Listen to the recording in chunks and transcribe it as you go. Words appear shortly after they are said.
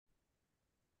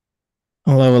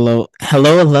Hello, hello,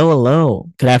 hello, hello, hello.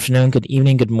 Good afternoon, good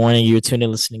evening, good morning. You're tuned in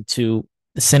listening to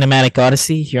the Cinematic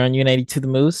Odyssey here on United to the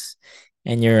Moose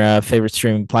and your favorite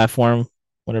streaming platform,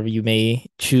 whatever you may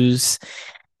choose.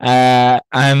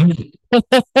 I'm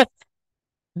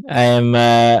I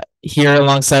am here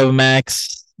alongside with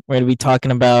Max. We're going to be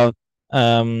talking about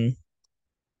um,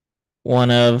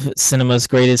 one of cinema's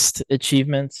greatest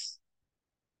achievements,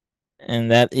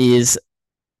 and that is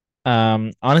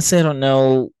honestly, I don't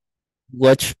know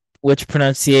which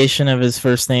pronunciation of his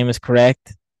first name is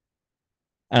correct.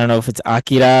 I don't know if it's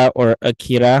Akira or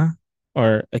Akira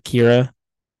or Akira.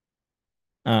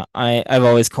 I've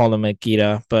always called him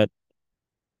Akira, but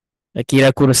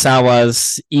Akira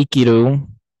Kurosawa's Ikiru.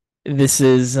 This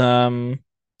is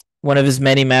one of his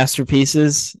many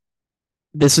masterpieces.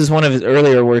 This is one of his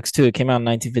earlier works too. It came out in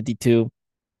 1952.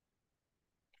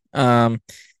 Um,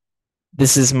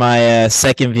 this is my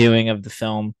second viewing of the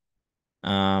film.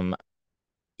 Um,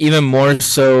 Even more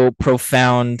so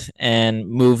profound and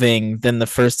moving than the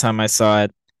first time I saw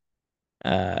it,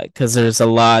 because there's a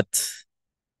lot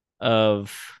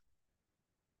of,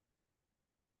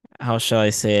 how shall I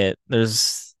say it?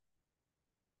 There's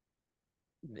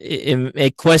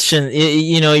a question.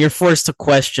 You're forced to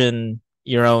question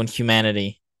your own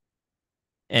humanity,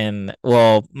 and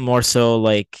well, more so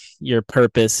like your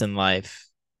purpose in life,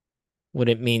 what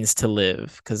it means to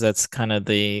live, because that's kind of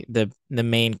the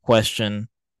main question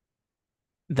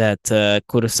that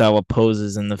Kurosawa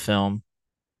poses in the film.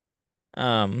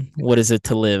 What is it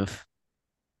to live?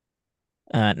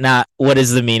 Not what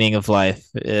is the meaning of life?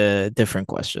 Different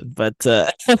question, but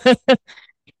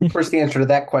Of course, the answer to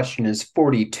that question is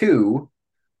 42,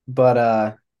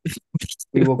 but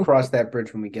we will cross that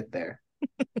bridge when we get there.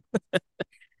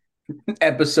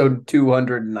 Episode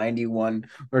 291,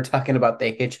 we're talking about the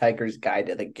Hitchhiker's Guide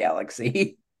to the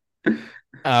Galaxy.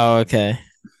 oh, okay,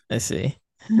 I see.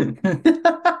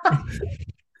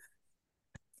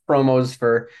 Promos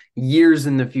for years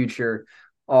in the future,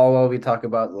 all while we talk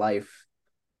about life,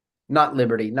 not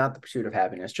liberty, not the pursuit of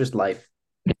happiness, just life.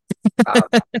 Uh,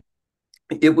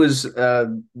 it was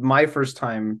my first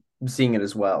time seeing it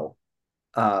as well.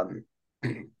 Um,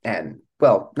 and,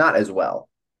 well, not as well.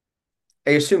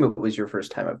 I assume it was your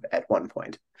first time at one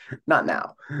point, not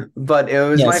now, but it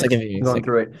was Yeah, my first second time viewing, going second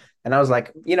through it, viewing. and I was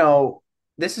like,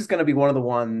 this is going to be one of the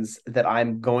ones that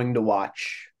I'm going to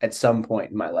watch at some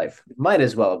point in my life. Might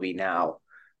as well be now.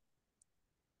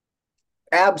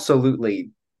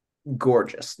 Absolutely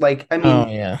gorgeous. Like, I Oh mean,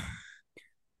 yeah.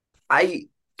 I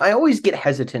I always get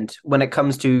hesitant when it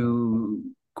comes to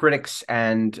critics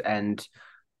and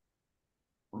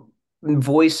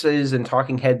voices and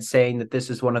talking heads saying that this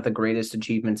is one of the greatest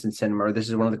achievements in cinema, or this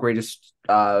is one of the greatest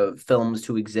films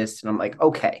to exist. And I'm like,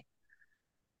 okay,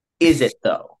 is it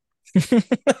though?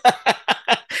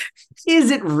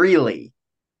 Is it really?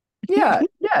 Yeah,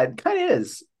 yeah, it kind of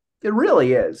is. It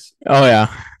really is. Oh yeah.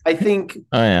 I think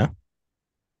Oh yeah.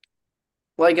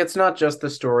 like it's not just the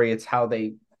story, it's how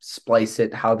they splice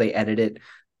it, how they edit it,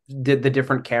 did the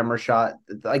different camera shot.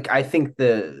 Like I think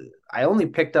I only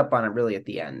picked up on it really at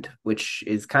the end, which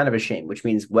is kind of a shame, which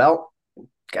means, well,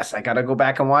 guess I gotta go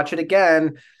back and watch it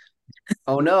again.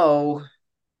 Oh no.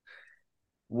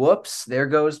 Whoops, there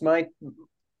goes my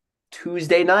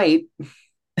Tuesday night.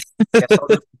 Guess I'll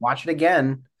just watch it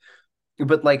again.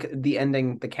 But like the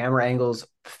ending, the camera angles,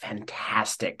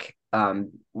 fantastic.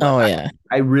 Oh yeah.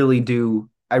 I really do.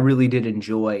 I really did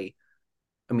enjoy.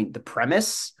 I mean, the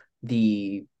premise,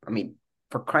 the. I mean,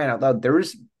 for crying out loud, there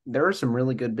are some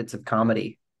really good bits of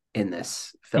comedy in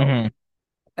this film, Hmm.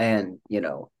 and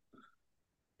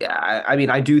yeah, I mean,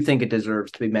 I do think it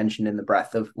deserves to be mentioned in the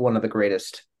breath of one of the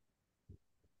greatest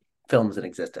films in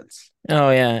existence. Oh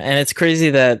yeah. And it's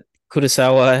crazy that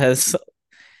Kurosawa has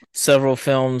several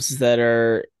films that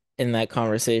are in that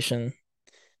conversation.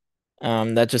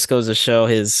 That just goes to show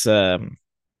his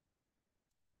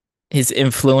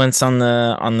influence on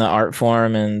the art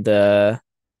form and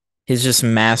his just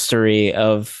mastery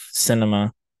of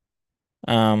cinema.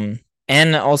 Um,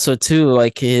 and also too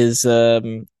like his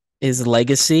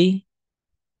legacy.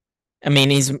 I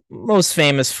mean, he's most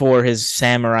famous for his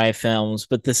samurai films,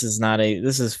 but this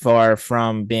is far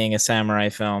from being a samurai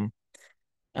film.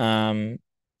 Um,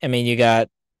 I mean, you got,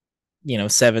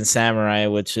 Seven Samurai,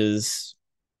 which is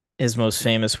his most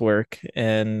famous work,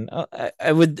 and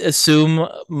I would assume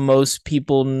most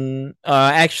people,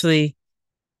 actually,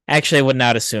 I would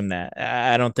not assume that.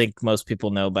 I don't think most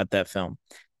people know about that film,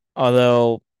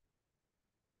 although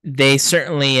they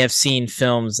certainly have seen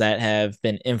films that have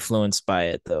been influenced by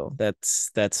it, though.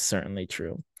 That's certainly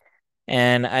true.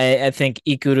 And I think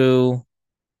Ikuru.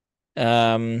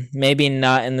 Maybe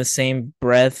not in the same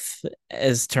breath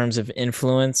as terms of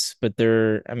influence, but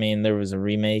I mean, there was a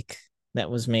remake that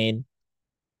was made.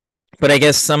 But I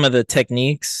guess some of the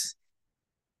techniques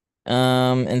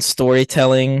and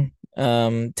storytelling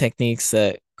techniques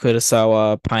that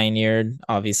Kurosawa pioneered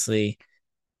obviously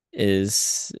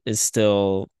is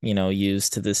still,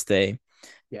 used to this day.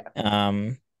 Yeah.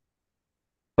 Um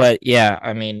but yeah,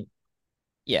 I mean,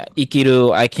 yeah,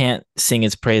 Ikiru, I can't sing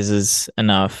its praises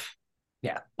enough.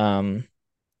 Yeah. Um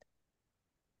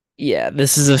yeah,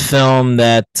 this is a film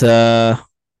that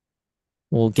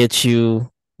will get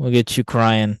you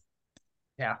crying.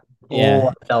 Yeah. Oh, Yeah,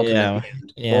 I felt it at the yeah,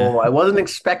 end. yeah. Oh, I wasn't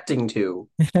expecting to.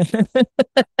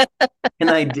 And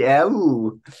I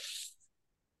do.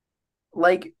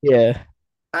 Like, Yeah.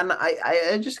 and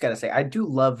I just gotta say, I do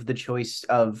love the choice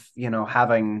of,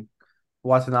 having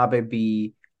Watanabe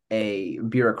be a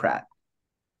bureaucrat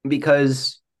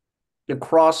because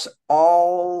across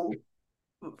all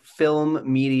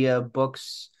film, media,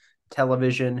 books,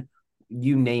 television,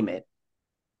 you name it,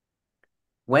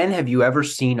 when have you ever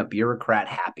seen a bureaucrat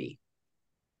happy?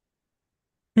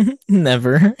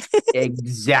 Never.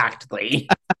 Exactly.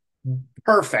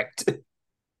 Perfect.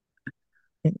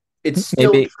 It's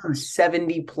still Maybe. true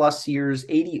 70 plus years,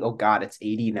 80. Oh God, it's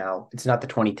 80 now. It's not the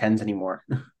 2010s anymore.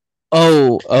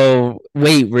 Oh,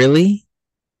 wait, really?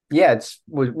 Yeah,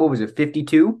 what was it,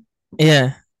 52?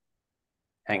 Yeah.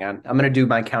 Hang on. I'm going to do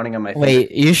my counting on my finger.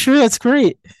 Wait, you sure that's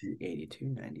great? 82,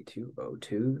 92,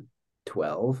 02,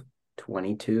 12,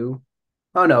 22.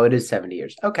 Oh no, it is 70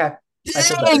 years. Okay. I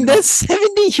feel better Dang, now. that's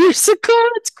 70 years ago.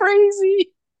 That's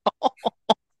crazy.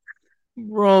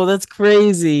 Bro, that's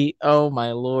crazy. Oh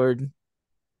my lord.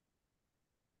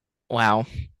 Wow.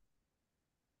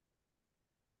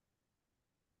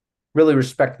 Really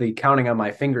respect the counting on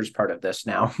my fingers part of this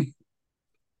now.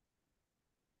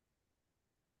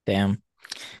 Damn.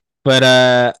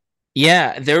 But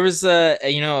yeah, there was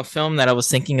a film that I was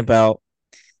thinking about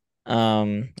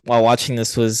while watching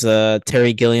this was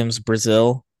Terry Gilliam's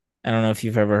Brazil. I don't know if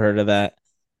you've ever heard of that.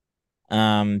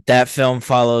 That film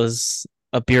follows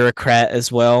a bureaucrat as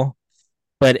well,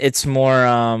 but it's more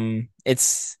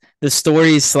it's the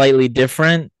story is slightly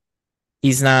different.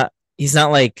 He's not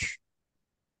like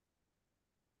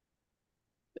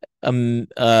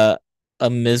a a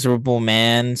miserable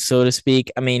man, so to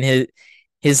speak. I mean,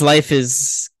 his life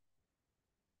is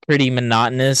pretty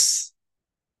monotonous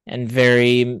and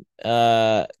very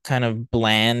kind of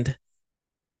bland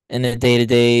in a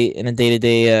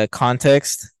day-to-day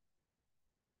context.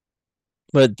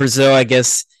 But Brazil, I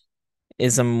guess,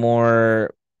 is a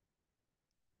more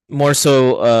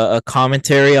so a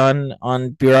commentary on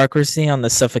bureaucracy, on the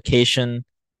suffocation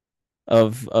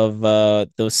of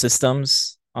those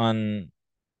systems on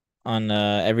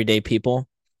everyday people.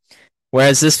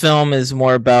 Whereas this film is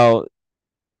more about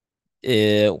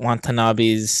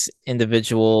Watanabe's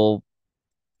individual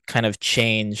kind of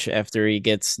change after he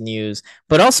gets news,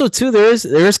 but also too there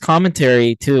is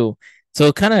commentary too.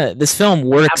 So kind of this film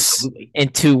works Absolutely. in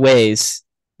two ways.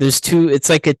 There's two. It's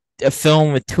like a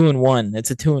film with two in one.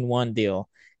 It's a two in one deal.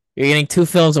 You're getting two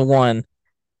films in one.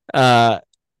 Uh,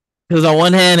 because on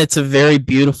one hand, it's a very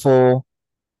beautiful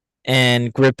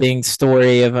and gripping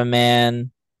story of a man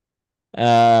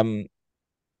um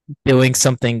doing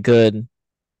something good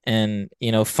and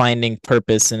finding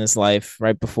purpose in his life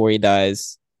right before he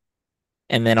dies.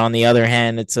 And then on the other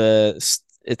hand, it's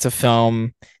a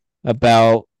film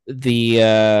about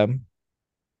the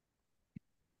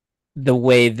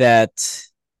way that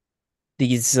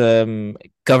these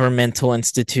governmental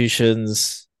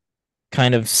institutions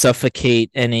kind of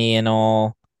suffocate any and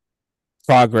all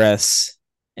progress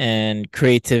and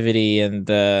creativity and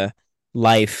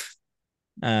life,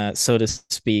 so to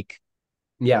speak,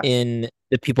 Yeah. in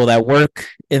the people that work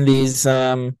in these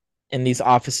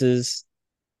offices,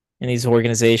 in these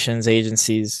organizations,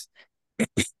 agencies,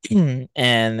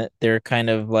 and they're kind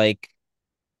of like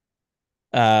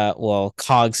well,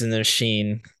 cogs in the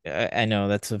machine. I know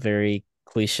that's a very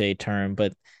cliche term,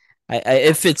 but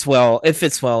it fits well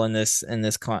in this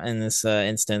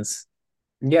instance,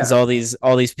 because Yeah.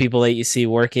 all these people that you see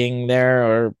working there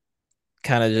are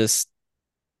kind of just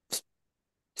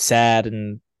sad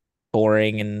and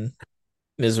boring and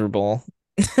miserable.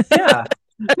 Yeah.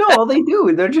 No, they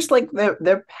do. They're just like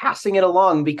they're passing it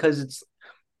along because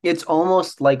it's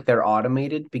almost like they're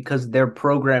automated because their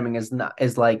programming is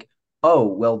like, oh,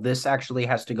 well, this actually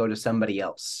has to go to somebody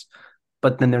else.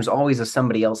 But then there's always a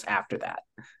somebody else after that.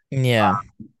 Yeah.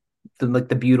 Like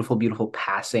the beautiful, beautiful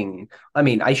passing. I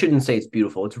mean, I shouldn't say it's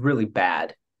beautiful. It's really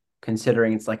bad,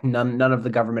 considering it's like none of the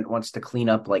government wants to clean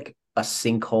up like a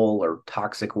sinkhole or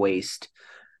toxic waste.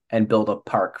 and build a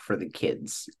park for the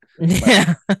kids. Like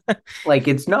Yeah.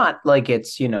 it's not like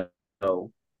it's,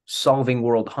 solving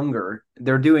world hunger.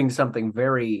 They're doing something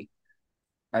very,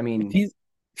 I mean,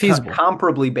 Feasible.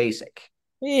 comparably basic.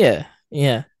 Yeah.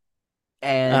 Yeah.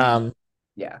 And Um,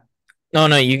 yeah, no,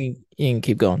 no, you can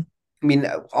keep going. I mean,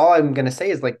 all I'm gonna say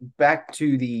is like back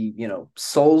to the,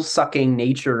 soul sucking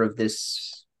nature of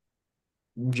this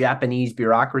Japanese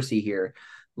bureaucracy here.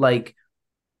 Like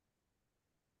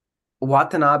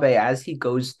Watanabe, as he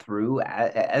goes through,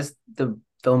 as the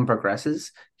film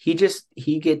progresses, he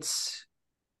gets,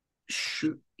 sh-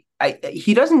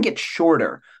 he doesn't get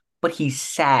shorter, but he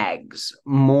sags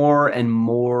more and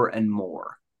more and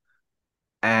more.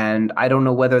 And I don't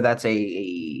know whether that's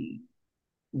a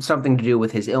something to do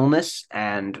with his illness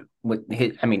and with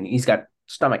his. I mean, he's got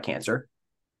stomach cancer,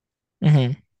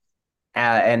 Hmm.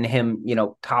 and him,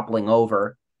 toppling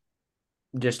over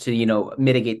just to,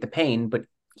 mitigate the pain, but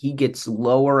he gets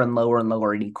lower and lower and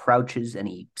lower, and he crouches and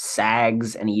he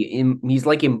sags and he's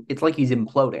like him. It's like he's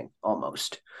imploding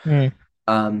almost. Mm.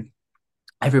 Um,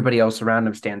 Everybody else around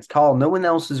him stands tall. No one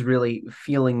else is really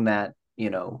feeling that,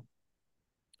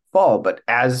 fall. But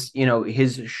as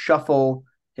his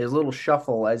little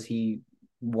shuffle as he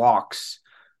walks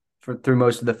through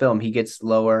most of the film, he gets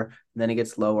lower, and then he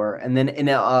gets lower, and then in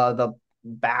the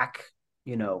back,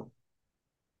 you know,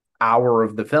 hour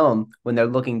of the film, when they're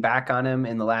looking back on him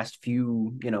in the last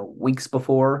few, weeks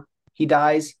before he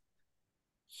dies,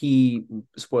 he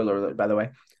spoiler alert, by the way,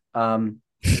 um,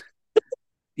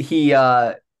 he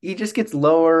just gets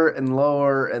lower and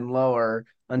lower and lower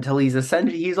until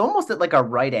he's almost at like a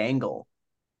right angle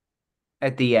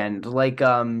at the end, like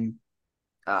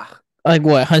uh, Like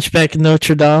what? Hunchback of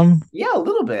Notre Dame? yeah, a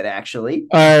little bit actually.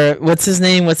 Or what's his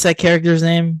name? What's that character's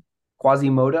name?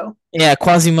 Quasimodo, Yeah,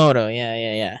 Quasimodo. Yeah,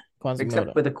 yeah, yeah. except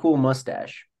Quasimodo. with a cool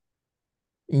mustache.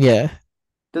 Yeah,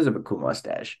 Does have a cool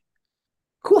mustache.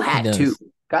 Cool he hat too, does.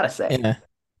 gotta say. Yeah.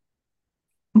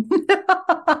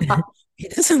 He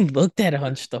doesn't look that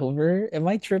hunched over. Am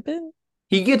I tripping?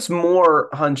 He gets more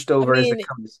hunched I over as it mean,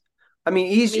 comes. I mean,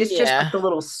 he's it's just like yeah. the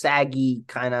little saggy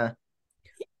kind of,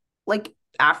 like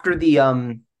after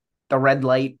the red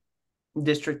light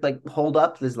district like hold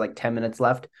up. There's like 10 minutes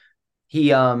left.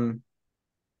 He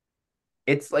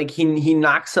it's like he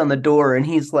knocks on the door and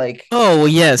Oh, well,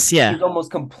 yes, yeah. he's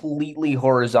almost completely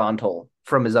horizontal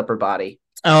from his upper body.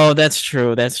 Oh, that's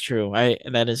true. That's true.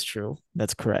 That is true.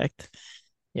 That's correct.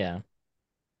 Yeah.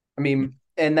 I mean,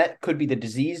 and that could be the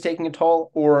disease taking a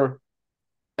toll or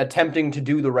attempting to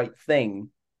do the right thing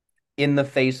in the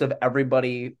face of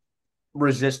everybody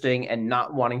resisting and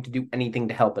not wanting to do anything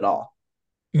to help at all.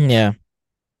 Yeah.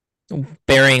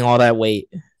 Bearing all that weight.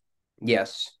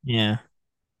 Yes. Yeah.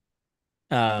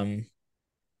 Um,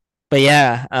 but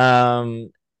yeah,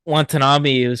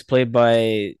 Watanabe was played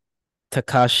by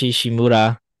Takashi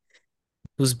Shimura,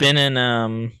 who's been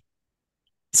in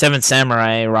Seven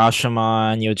Samurai,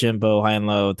 Rashomon, Yojimbo, High and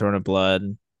Low, Throne of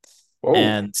Blood, Oh,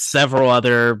 and several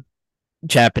other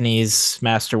Japanese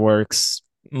masterworks,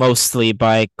 mostly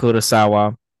by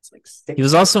Kurosawa. it's like He six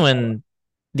was also Kurosawa. in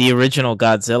the original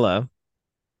Godzilla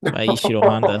by Ishiro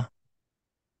Honda,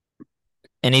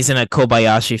 and he's in a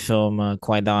Kobayashi film,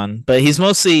 Kwaidan. But he's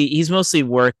mostly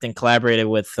worked and collaborated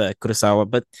with Kurosawa.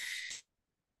 But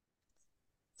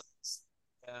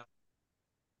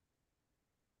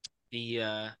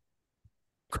the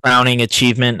crowning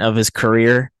achievement of his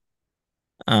career,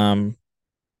 um,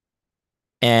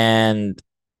 and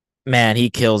man, he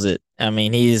kills it. I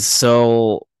mean, he's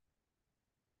so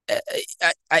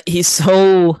he's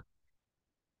so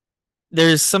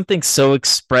there's something so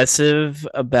expressive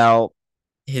about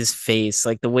his face,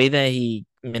 like the way that he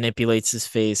manipulates his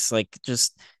face, like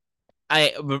just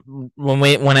I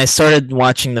when I started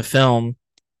watching the film,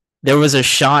 there was a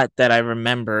shot that I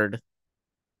remembered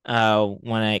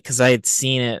when I because I had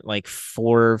seen it like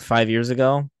 4 or 5 years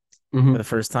ago for the Mm-hmm.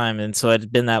 first time, and so it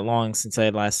had been that long since I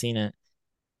had last seen it,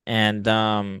 and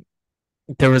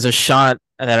there was a shot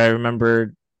that I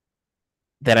remembered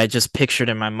that I just pictured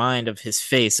in my mind of his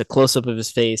face, a close up of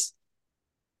his face,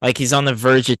 like he's on the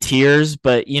verge of tears.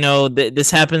 But this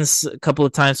happens a couple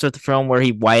of times throughout the film where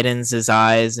he widens his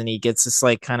eyes and he gets this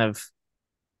like kind of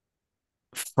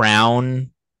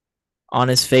frown on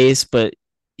his face, but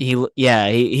he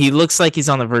looks like he's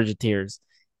on the verge of tears.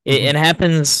 It Mm-hmm.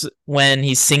 happens when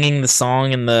he's singing the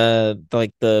song in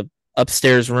the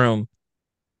upstairs room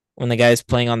when the guy's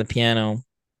playing on the piano.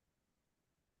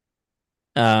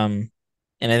 Um,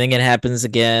 and I think it happens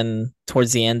again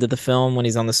towards the end of the film when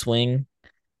he's on the swing.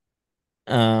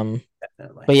 Um,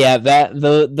 Definitely. but yeah,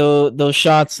 those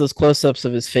shots, those close ups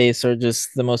of his face are just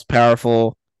the most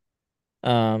powerful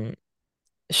um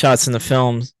shots in the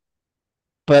films,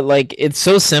 but like it's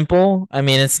so simple. I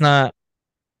mean, it's not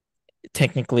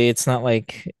technically it's not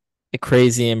like a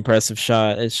crazy impressive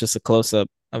shot. It's just a close up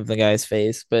of the guy's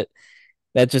face, but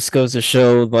that just goes to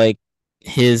show like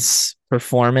his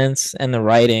performance and the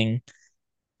writing,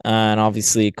 and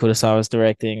obviously Kurosawa's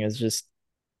directing is just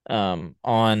on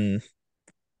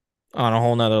a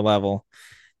whole nother level.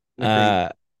 Agreed. Uh,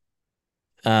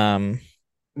 um,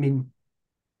 I mean,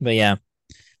 but yeah,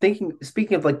 thinking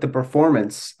speaking of like the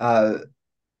performance,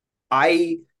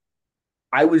 I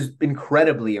I was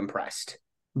incredibly impressed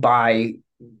by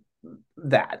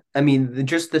that. I mean,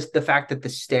 just the fact that the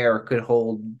stare could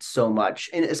hold so much,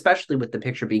 and especially with the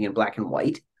picture being in black and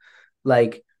white,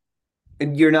 like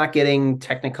you're not getting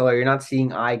technicolor, you're not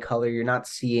seeing eye color, you're not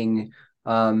seeing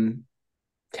um,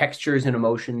 textures and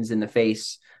emotions in the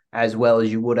face as well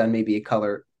as you would on maybe a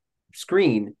color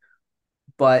screen,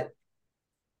 but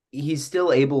he's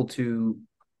still able to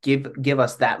give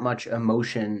us that much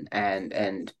emotion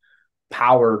and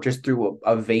power just through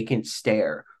a vacant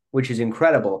stare, which is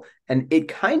incredible. And it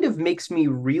kind of makes me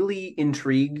really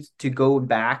intrigued to go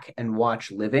back and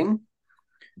watch Living,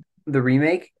 the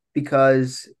remake,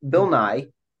 because Bill Nye,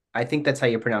 I think that's how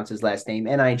you pronounce his last name,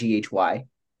 Nighy.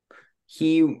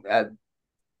 He,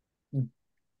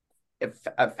 if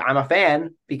I'm a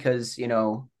fan because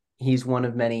he's one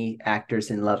of many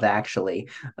actors in Love Actually,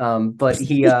 but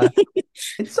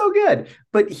it's so good.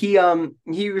 But he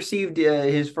received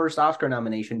his first Oscar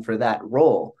nomination for that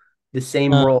role, the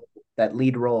same uh, role, that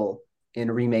lead role in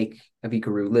a remake of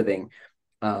Ikiru Living.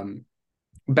 Um,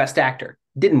 Best actor.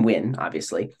 Didn't win,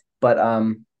 obviously, but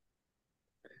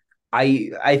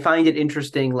I find it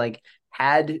interesting. Like,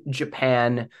 had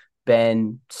Japan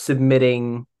been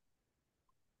submitting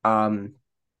um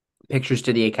pictures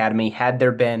to the Academy, had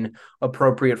there been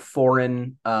appropriate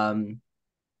foreign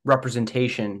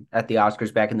representation at the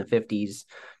Oscars back in the 50s,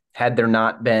 had there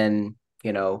not been,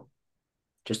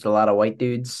 just a lot of white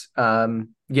dudes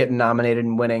getting nominated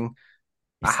and winning,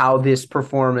 how this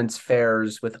performance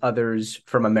fares with others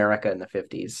from America in the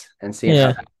 50s and seeing how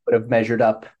yeah, that would have measured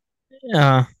up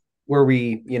uh, were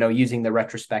we, using the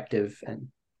retrospective and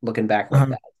looking back like uh,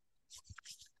 that.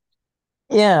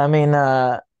 yeah. I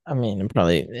mean,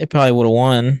 it probably would have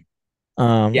won.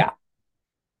 Um, Yeah.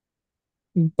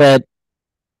 but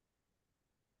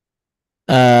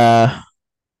uh,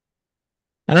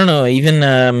 I don't know. Even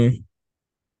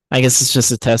I guess it's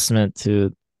just a testament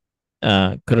to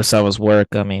Kurosawa's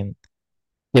work. I mean,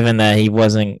 given that he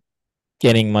wasn't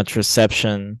getting much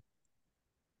reception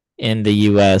in the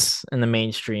US in the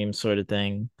mainstream sort of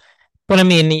thing. But I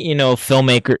mean,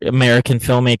 American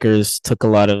filmmakers took a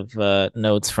lot of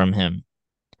notes from him,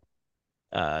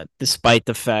 despite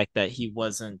the fact that he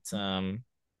wasn't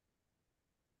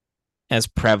as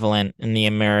prevalent in the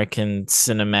American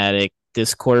cinematic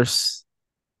discourse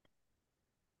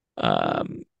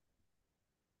um,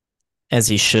 as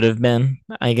he should have been,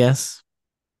 I guess.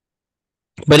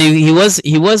 But he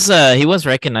was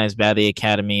recognized by the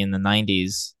Academy in the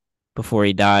 '90s before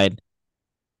he died.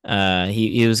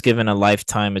 He was given a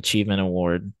lifetime achievement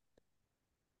award.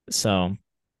 So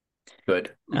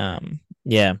Good.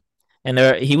 yeah, and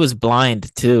he was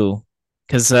blind too,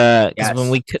 because when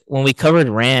Yes. we covered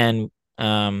Ran,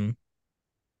 um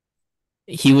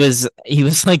he was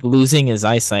like losing his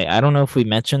eyesight. I don't know if we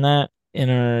mentioned that in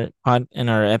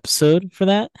our episode for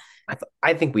that.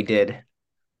 I think we did,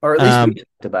 or at least we Um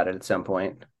talked about it at some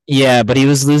point. yeah, but he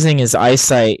was losing his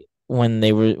eyesight when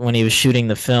he was shooting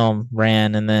the film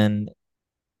Ran, and then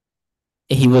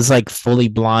he was like fully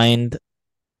blind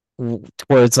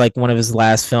towards like one of his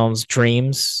last films,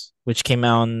 Dreams, which came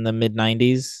out in the mid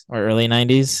 '90s or early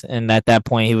 '90s, and at that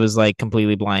point he was like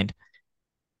completely blind.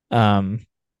 Um,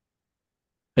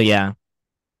 but yeah,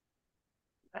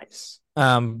 Nice.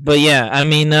 but yeah, I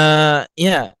mean,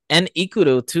 yeah, and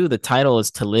Ikudo too. The title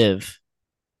is To Live,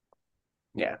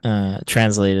 Yeah.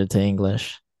 translated to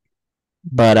English.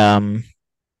 But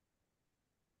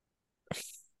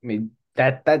I mean,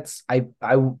 that's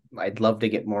I'd love to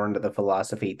get more into the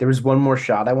philosophy. There was one more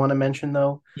shot I want to mention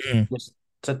though, mm, just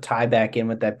to tie back in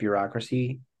with that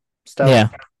bureaucracy stuff. yeah,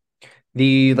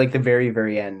 The very,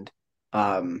 very end.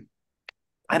 Um,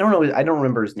 I don't know, I don't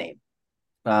remember his name.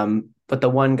 But the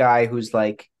one guy who's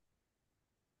like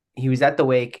he was at the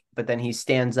wake, but then he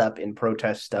stands up in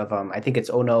protest of I think it's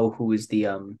Ono who is the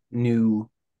new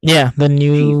yeah, the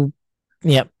chief, new,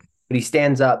 yep, but he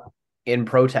stands up in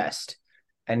protest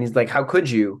and he's like, how could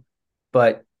you?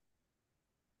 But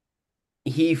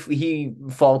he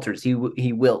falters, he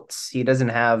wilts, he doesn't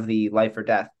have the life or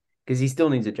death because he still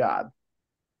needs a job.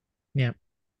 yep,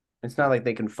 It's not like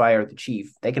they can fire the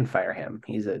chief, they can fire him.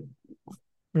 He's a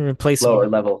lower Replaceable.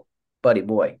 level buddy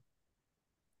boy.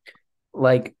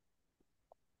 Like,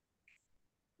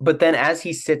 but then as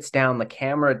he sits down, the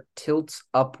camera tilts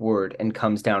upward and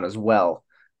comes down as well.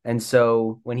 And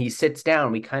so when he sits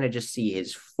down, we kind of just see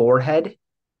his forehead.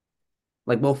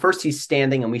 Like, well, first he's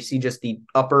standing and we see just the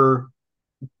upper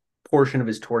portion of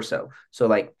his torso. So,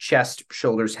 like, chest,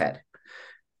 shoulders, head.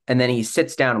 And then he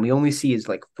sits down and we only see his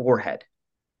like forehead.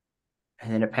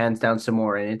 And then it pans down some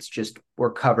more and it's just,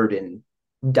 we're covered in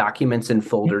documents and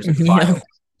folders and Yep. files.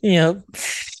 Yep.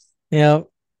 Yep.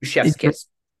 Chef's It- kiss.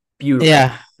 Beautiful.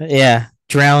 yeah. Yeah.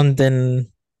 Drowned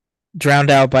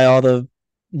out by all the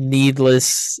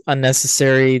needless,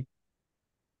 unnecessary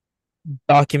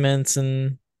documents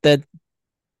and that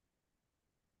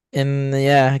and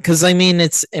yeah, because I mean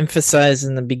it's emphasized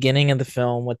in the beginning of the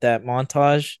film with that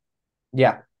montage,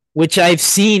 Yeah. which I've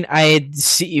seen. I had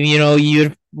see, you know,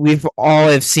 you we've all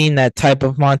have seen that type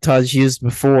of montage used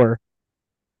before.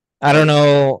 I don't Right.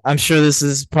 know. I'm sure this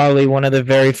is probably one of the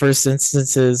very first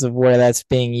instances of where that's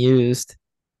being used.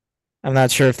 I'm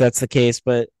not sure if that's the case,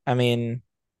 but I mean,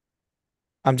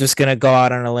 I'm just gonna go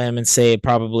out on a limb and say it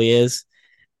probably is.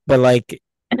 But like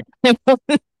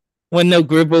when the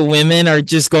group of women are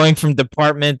just going from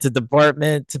department to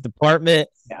department to department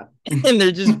Yeah. and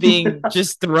they're just being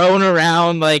just thrown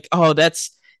around like, oh,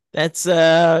 that's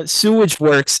a sewage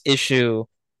works issue.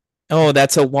 Oh,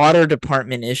 that's a water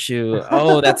department issue.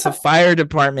 Oh, that's a fire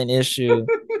department issue.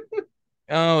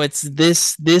 Oh, it's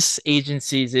this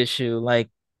agency's issue. Like,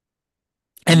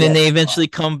 and then they Yes. eventually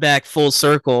come back full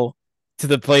circle to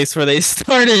the place where they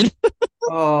started.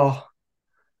 Oh,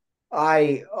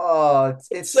 It's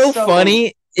it's so so,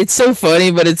 funny. It's so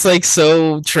funny, but it's like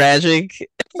so tragic.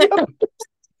 yep.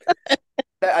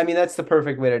 I mean, that's the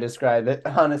perfect way to describe it,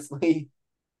 honestly.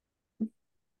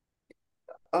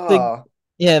 Like, Oh,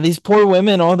 yeah, these poor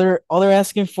women, all they're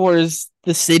asking for is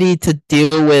the city to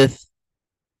deal with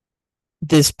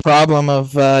this problem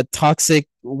of toxic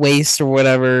waste or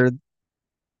whatever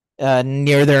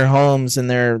near their homes in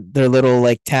their little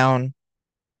like town.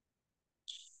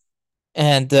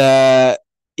 And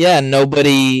yeah,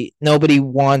 nobody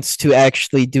wants to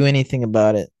actually do anything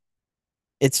about it.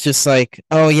 It's just like,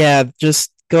 oh yeah,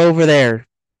 just go over there.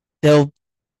 They'll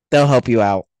they'll help you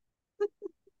out.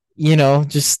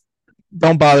 Just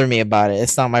don't bother me about it.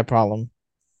 It's not my problem.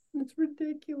 it's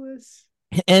ridiculous.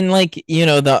 And like,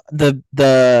 the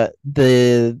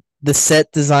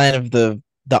set design of the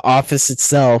office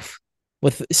itself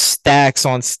with stacks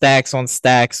on stacks on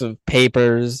stacks of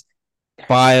papers, There's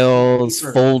so much files,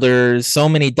 paper. folders, so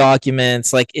many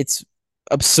documents, like it's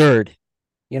absurd.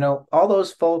 You know, all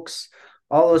those folks,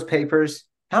 all those papers,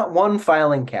 not one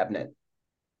filing cabinet.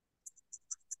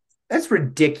 That's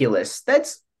ridiculous.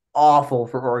 That's awful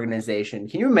for organization.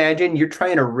 Can you imagine you're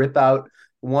trying to rip out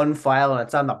one file and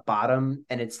it's on the bottom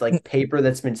and it's like paper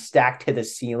that's been stacked to the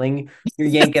ceiling? You're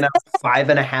yanking out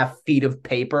 5.5 feet of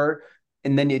paper,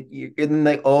 and then and then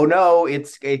like, oh no, it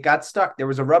got stuck. There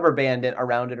was a rubber band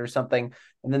around it or something,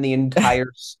 and then the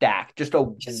entire stack, just a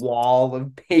Just wall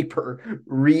of paper,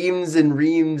 reams and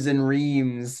reams and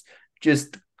reams,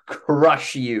 just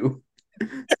crush you.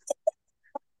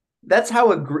 That's how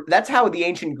the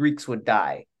ancient Greeks would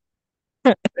die.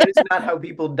 That is not how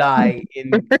people die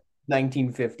in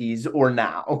 1950s or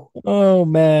now. oh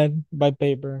man, by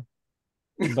paper.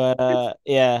 But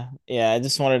yeah, I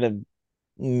just wanted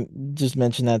to just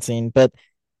mention that scene. But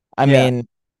I Yeah. mean,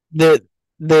 the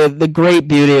the great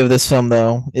beauty of this film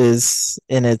though is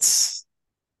in its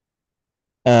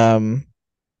um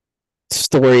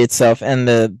story itself and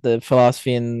the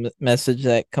philosophy and message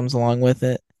that comes along with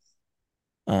it.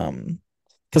 Um,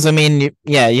 because I mean,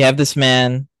 yeah, you have this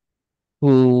man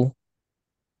who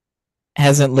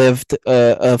hasn't lived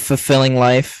a fulfilling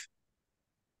life.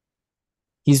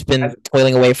 He's been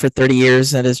toiling away for 30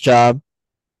 years at his job,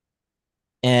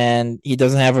 and he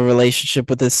doesn't have a relationship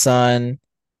with his son.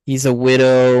 He's a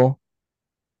widow.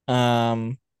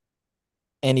 Um,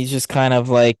 and he's just kind of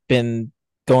like been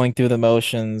going through the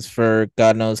motions for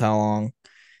God knows how long.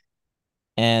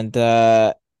 And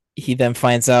he then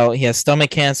finds out he has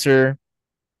stomach cancer.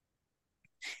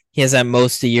 He has at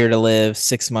most a year to live,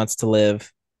 6 months to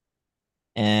live,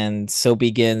 and so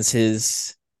begins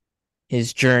his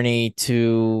journey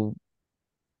to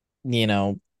you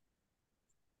know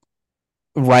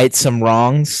right some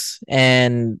wrongs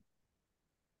and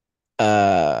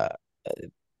uh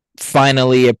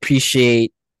finally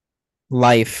appreciate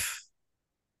life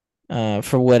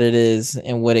for what it is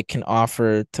and what it can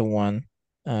offer to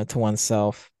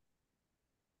oneself.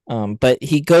 But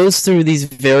he goes through these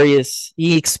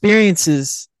he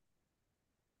experiences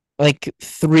like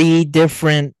three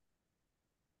different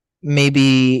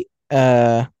maybe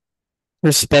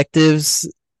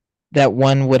perspectives that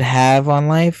one would have on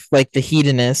life, like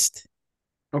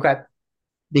Okay.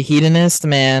 the hedonist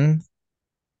man,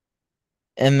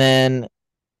 and then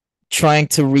trying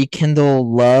to rekindle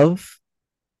love,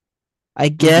 I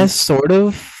Hmm. guess, sort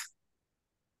of.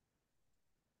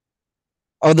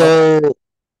 Okay. Although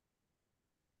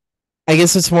I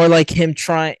guess it's more like him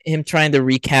trying to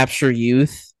recapture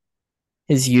his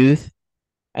youth.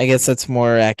 I guess that's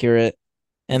more accurate.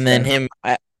 That's And then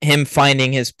fair. him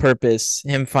finding his purpose,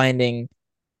 him finding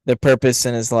the purpose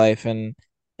in his life, and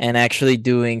actually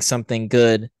doing something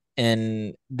good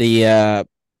in the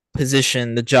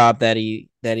position, the job that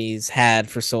he's had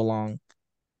for so long.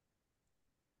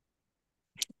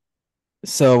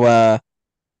 So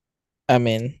I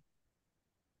mean,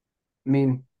 I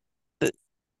mean,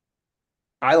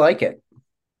 I like it.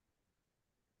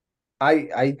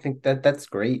 I think that that's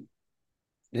great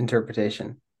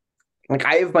interpretation. Like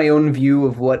I have my own view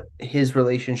of what his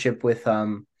relationship with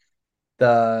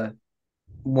the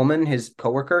woman, his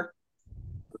coworker,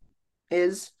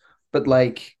 is, but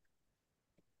like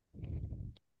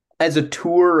as a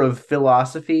tour of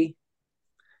philosophy,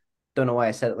 don't know why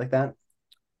I said it like that,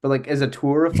 but like as a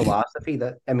tour of philosophy,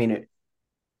 that I mean it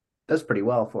does pretty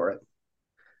well for it.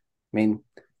 I mean,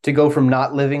 to go from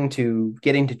not living to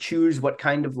getting to choose what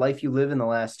kind of life you live in the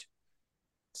last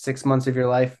 6 months of your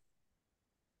life,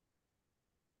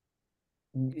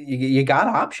 you got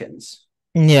options.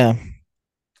 yeah.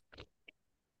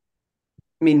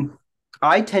 I mean,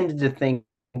 I tended to think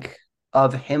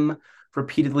of him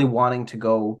repeatedly wanting to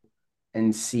go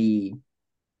and see.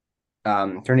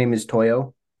 Her name is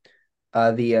Toyo,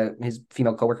 the his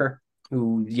female coworker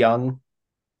who's young.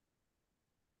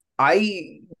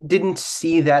 I didn't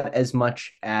see that as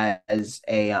much as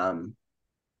a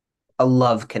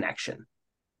love connection.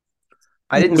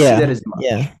 I didn't see that Yeah. as much.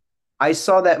 Yeah. I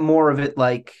saw that more of it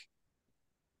like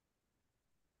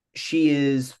she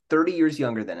is 30 years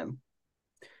younger than him,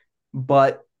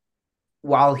 but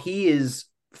while he is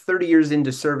 30 years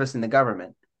into service in the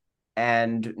government,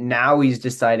 and now he's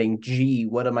deciding, gee,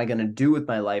 what am I going to do with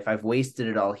my life? I've wasted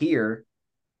it all here.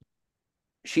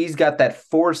 She's got that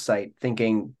foresight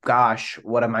thinking, gosh,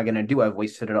 what am I going to do? I've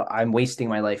wasted it all. I'm wasting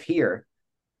my life here.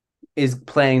 Is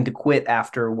planning to quit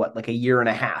after what, like a year and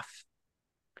a half.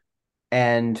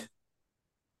 And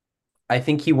I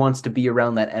think he wants to be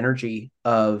around that energy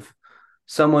of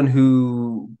someone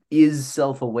who is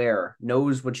self-aware,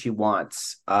 knows what she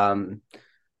wants,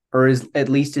 or is at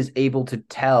least is able to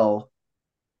tell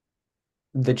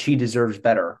that she deserves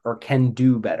better or can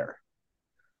do better.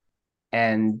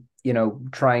 And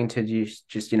trying to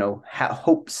just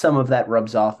hope some of that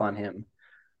rubs off on him.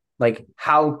 Like,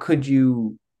 how could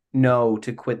you know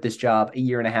to quit this job a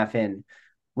year and a half in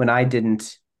when I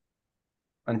didn't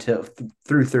until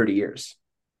through 30 years?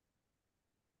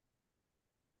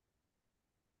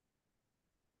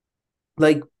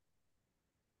 Like,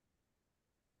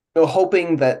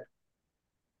 hoping that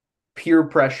peer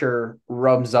pressure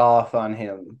rubs off on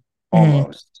him Hmm.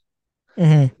 almost,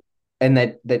 Hmm. and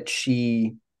that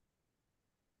she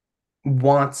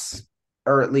wants,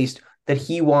 or at least that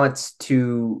he wants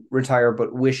to retire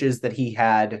but wishes that he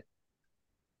had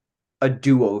a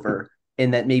do-over,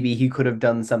 and that maybe he could have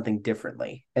done something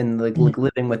differently, and like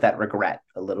living with that regret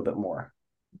a little bit more.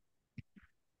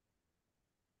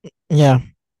 Yeah.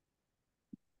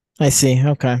 I see.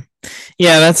 Okay.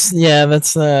 Yeah, that's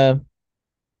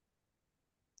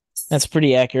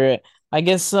pretty accurate. I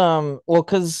guess well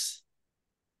cuz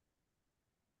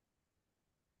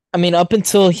I mean up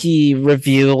until he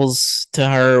reveals to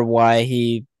her why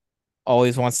he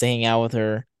always wants to hang out with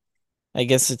her, I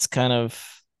guess it's kind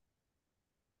of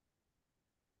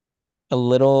a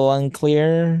little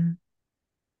unclear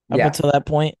up Yeah. until that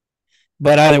point.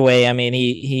 But either way, I mean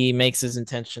he makes his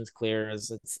intentions clear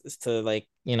as to like,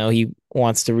 he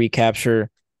wants to recapture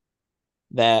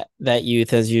that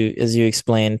youth as you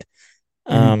explained.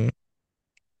 Mm-hmm. Um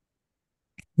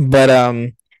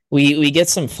but we get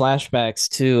some flashbacks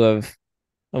too of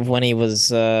when he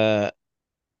was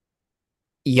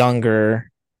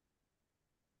younger,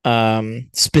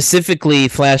 specifically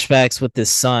flashbacks with his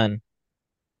son,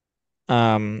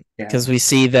 Yeah. because we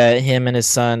see that him and his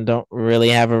son don't really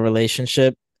have a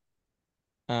relationship,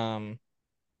 um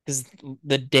because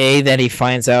the day that he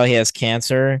finds out he has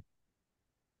cancer,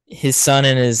 his son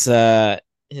and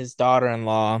his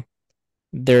daughter-in-law,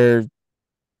 they're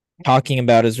talking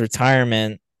about his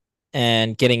retirement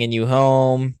and getting a new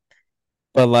home,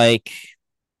 but like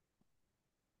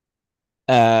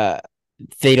uh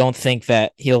they don't think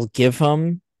that he'll give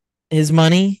him his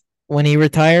money when he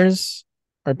retires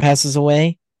or passes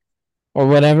away. or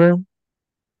whatever.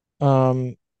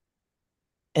 Um,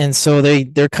 and so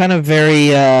they're kind of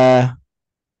very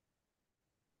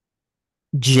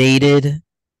jaded.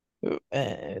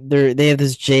 They have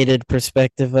this jaded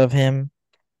perspective of him,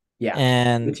 Yeah.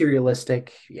 and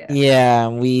Materialistic. Yeah. yeah,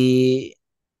 we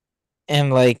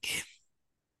and like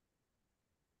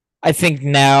I think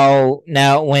now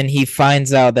when he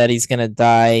finds out that he's gonna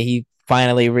die, he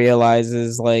finally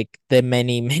realizes like the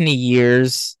many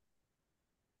years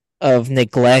of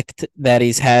neglect that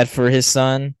he's had for his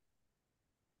son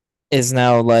is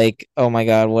now like, oh my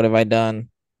god, what have I done?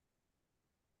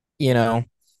 You know,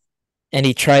 and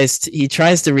he tries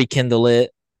to rekindle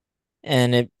it,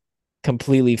 and it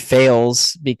completely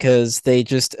fails because they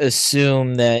just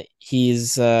assume that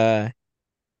he's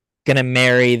gonna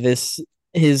marry this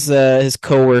his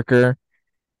coworker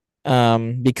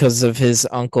because of his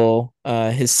uncle,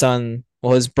 his son,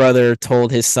 well, his brother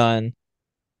told his son,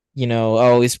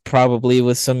 oh, he's probably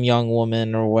with some young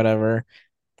woman or whatever.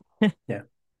 Yeah.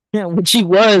 Yeah, which he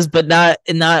was, but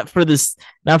not for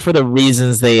the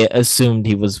reasons they assumed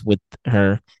he was with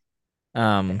her.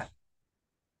 Um,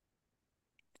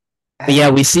 but yeah,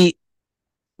 And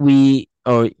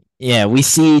we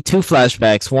see two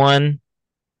flashbacks. One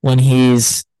when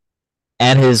he's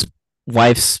at his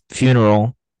wife's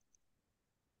funeral,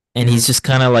 and mhm, he's just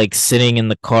kind of like sitting in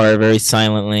the car very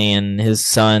silently, and his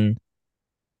son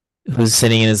who's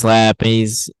sitting in his lap, and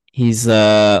he's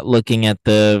looking at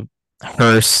the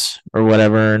hearse or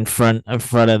whatever in front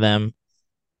of them,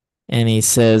 and he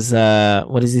says,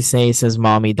 what does he say? He says,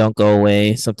 "Mommy, don't go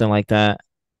away," something like that.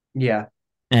 yeah,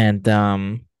 And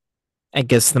I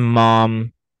guess the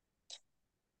mom,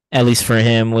 at least for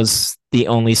him, was the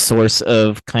only source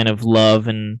of kind of love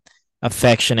and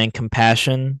affection and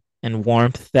compassion and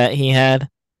warmth that he had.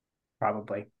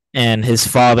 probably. And his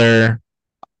father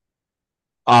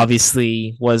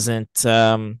obviously wasn't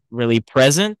really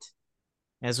present,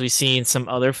 as we see in some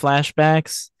other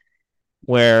flashbacks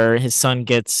where his son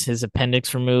gets his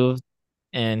appendix removed,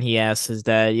 and he asks his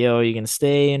dad, "Yo, are you gonna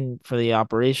stay in for the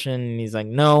operation?" And he's like,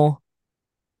 "No,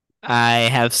 I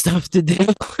have stuff to do."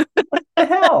 The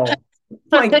hell?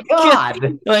 My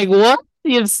God. Like, what?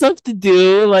 You have stuff to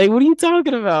do? Like, what are you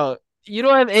talking about? You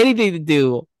don't have anything to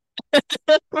do.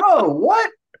 Bro,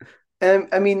 what?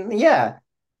 I mean, yeah.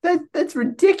 That's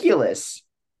ridiculous.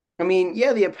 I mean,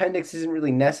 yeah, the appendix isn't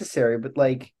really necessary, but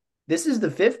like this is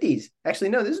the 50s.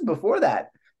 Actually, no, this is before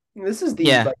that. This is the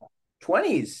Yeah, like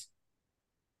 20s.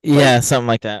 Like yeah, something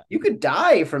like that. you could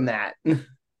die from that.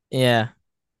 Yeah,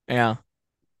 yeah.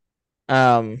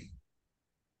 Um,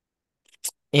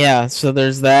 yeah. So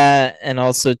there's that, and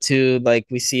also too, like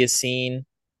we see a scene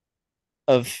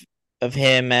of of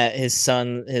him at his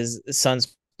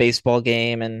son's baseball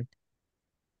game, and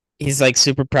he's like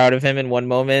super proud of him in one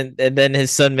moment, and then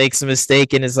his son makes a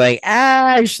mistake and is like,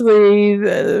 actually,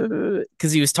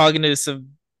 because he was talking to some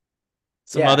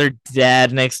Yeah. other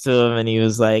dad next to him, and he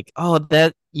was like, "Oh,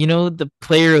 that the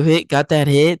player who got that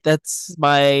hit, that's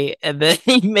my," and then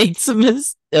he makes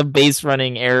a base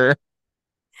running error,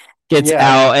 gets Yeah.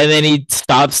 out, and then he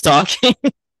stops talking.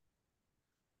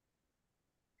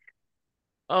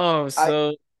 Oh, I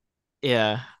so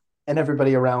yeah, and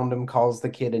everybody around him calls the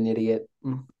kid an idiot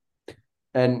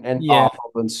and yeah,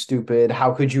 awful and stupid.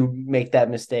 How could you make that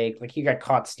mistake? Like he got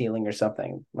caught stealing or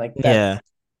something. Like that's yeah,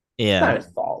 yeah. not his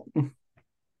fault.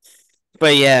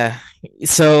 But yeah,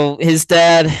 so his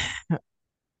dad,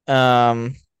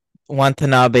 um,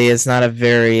 Watanabe, is not a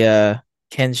very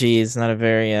Kenji is not a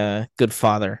very good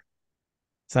father.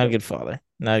 It's not a Yep. good father.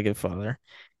 Not a good father.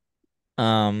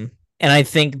 And I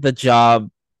think the job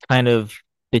kind of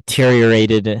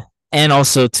deteriorated, and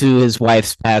also to his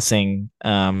wife's passing,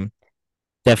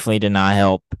 definitely did not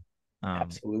help. Um,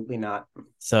 Absolutely not.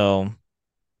 so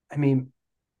I mean,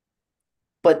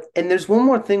 but and there's one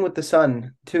more thing with the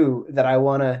son too that I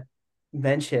want to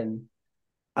mention.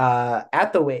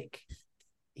 At the wake,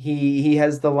 he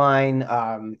has the line.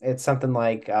 It's something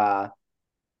like,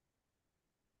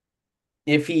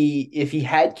 if he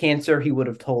had cancer, he would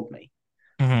have told me,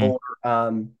 mhm, or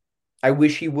I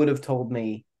wish he would have told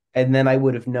me, and then I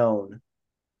would have known,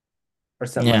 or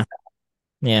something yeah, like that.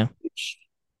 yeah. Which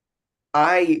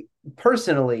I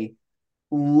personally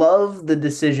love the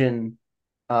decision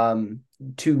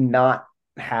to not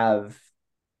have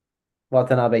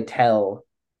Watanabe tell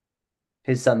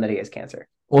his son that he has cancer.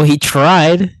 Well, he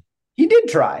tried. He did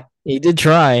try. He did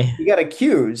try. He got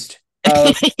accused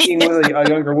of being with a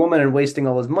younger woman and wasting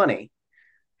all his money.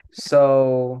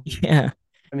 So, Yeah.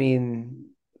 I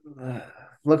mean,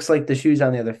 looks like the shoe's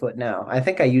on the other foot now. I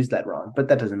think I used that wrong, but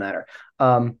that doesn't matter.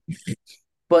 Um,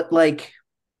 but like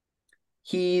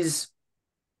he's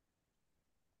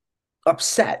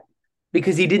upset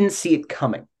because he didn't see it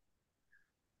coming.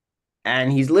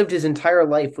 And he's lived his entire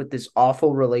life with this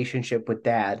awful relationship with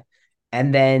dad.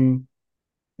 And then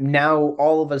now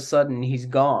all of a sudden he's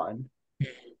gone.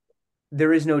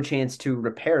 There is no chance to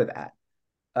repair that.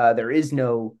 There is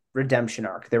no redemption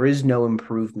arc. There is no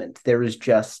improvement. There is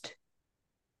just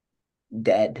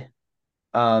dead.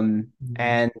 Mhm.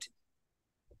 And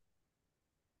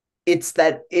it's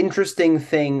that interesting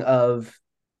thing of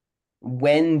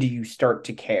when do you start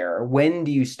to care? When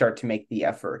do you start to make the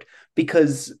effort?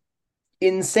 Because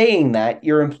in saying that,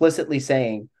 you're implicitly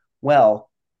saying, well,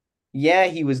 yeah,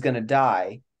 he was going to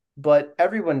die, but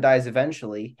everyone dies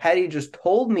eventually. Had he just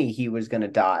told me he was going to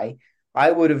die,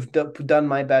 I would have done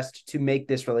my best to make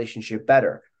this relationship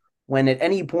better. When at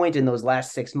any point in those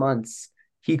last 6 months,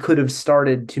 he could have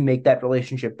started to make that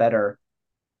relationship better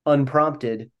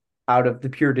unprompted out of the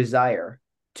pure desire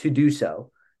to do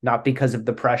so, not because of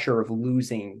the pressure of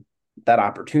losing that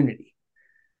opportunity.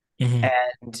 Mhm.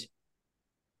 And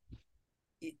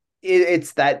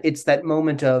it's that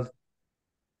moment of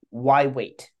why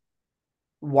wait?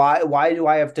 Why do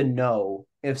I have to know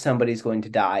if somebody's going to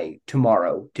die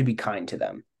tomorrow to be kind to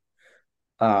them?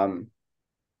 Um,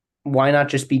 why not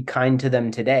just be kind to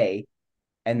them today?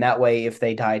 And that way, if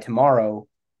they die tomorrow,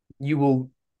 you will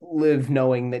live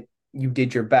knowing that you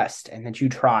did your best and that you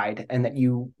tried and that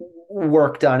you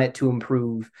worked on it to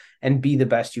improve and be the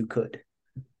best you could.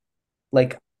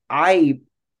 Like I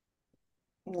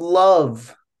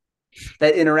love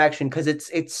that interaction because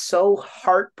it's so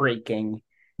heartbreaking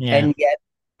Yeah. and yet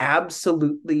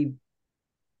absolutely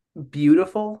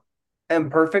beautiful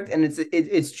and perfect, and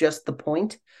it's just the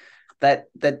point that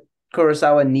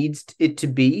Kurosawa needs it to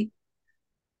be,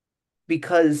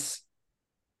 because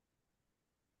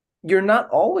you're not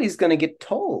always going to get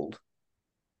told.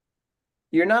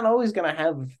 You're not always going to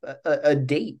have a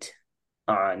date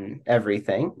on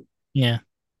everything. Yeah.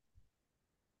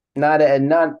 Not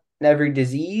every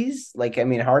disease. Like, I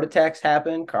mean, heart attacks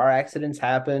happen, car accidents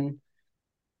happen.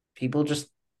 People just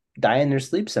die in their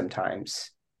sleep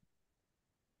sometimes.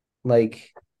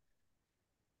 Like,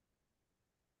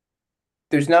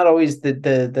 there's not always the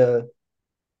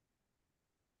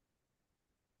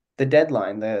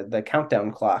deadline, the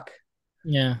countdown clock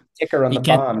Yeah. ticker on You the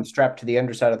can't. bomb strapped to the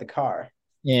underside of the car.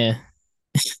 Yeah.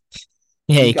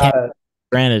 Yeah. You You can't. gotta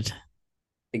Granted.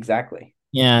 exactly.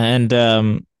 Yeah, and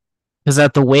because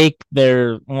at the wake,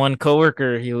 their one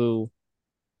coworker who,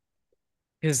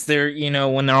 because they're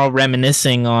when they're all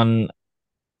reminiscing on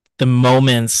the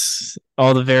moments,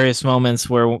 all the various moments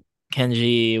where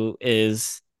Kenji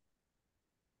is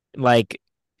like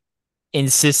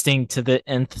insisting to the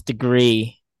nth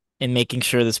degree in making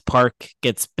sure this park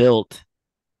gets built.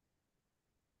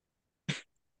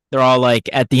 They're all like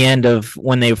at the end of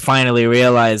when they finally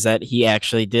realize that he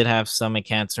actually did have stomach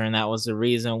cancer, and that was the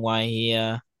reason why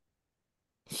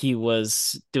he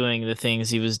was doing the things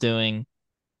he was doing,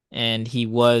 and he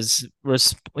was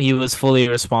fully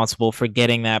responsible for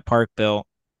getting that park built.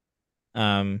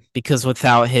 Because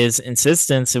without his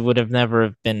insistence, it would have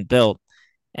never been built.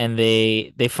 And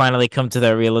they finally come to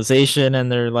that realization,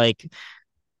 and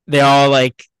they all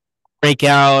like break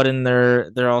out, and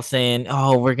they're all saying,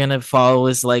 "Oh, we're gonna follow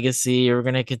his legacy. We're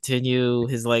gonna continue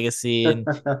his legacy, and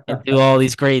do all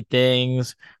these great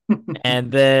things."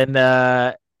 And then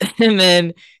and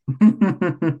then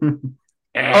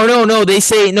oh no, they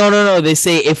say no, they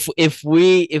say if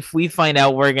we find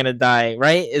out we're gonna die,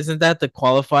 right? Isn't that the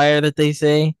qualifier that they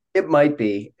say? It might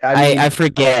be. I I mean,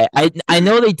 forget. I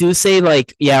know they do say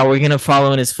like, yeah, we're gonna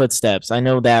follow in his footsteps. I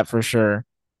know that for sure.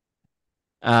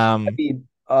 I Um, mean,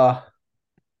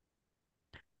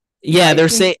 yeah, I they're think,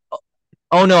 saying.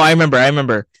 Oh no, I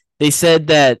remember. They said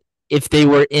that if they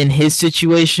were in his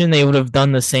situation, they would have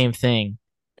done the same thing.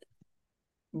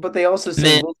 but they also And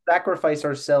say then we'll sacrifice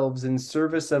ourselves in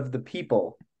service of the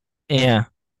people yeah,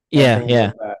 and yeah, things yeah.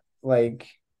 like that. Like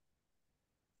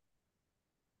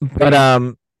But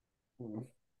they,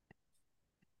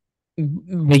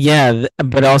 but yeah,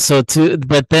 but also too.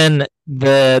 But then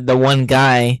the one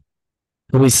guy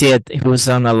who we see it, who was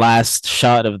on the last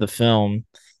shot of the film,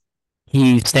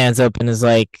 he stands up and is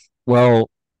like, "Well,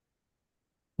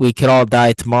 we could all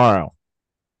die tomorrow."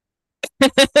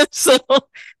 So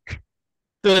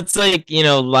it's like,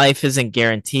 life isn't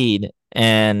guaranteed,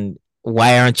 and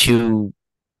why aren't you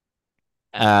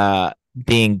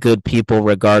being good people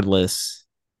regardless,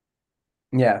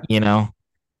 yeah, you know?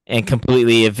 And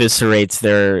completely eviscerates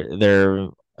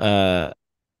uh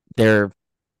their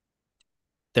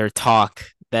their talk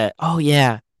that, oh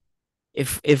yeah,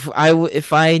 if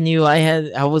I knew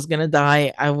I was gonna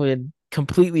die, I would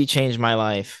completely change my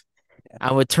life.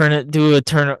 I would do a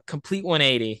complete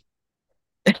 180.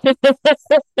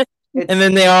 It's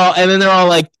And then they're all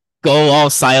like go all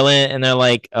silent and they're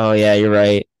like, "Oh yeah, you're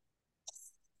right."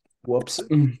 whoops.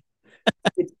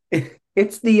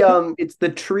 It's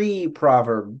the tree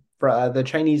proverb, the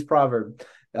Chinese proverb.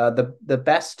 The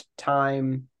best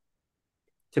time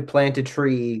to plant a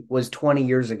tree was 20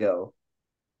 years ago.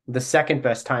 The second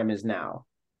best time is now.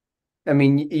 I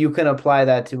mean, you can apply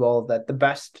that to all of that. The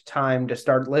best time to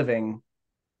start living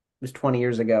was 20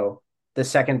 years ago. The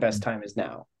second best time is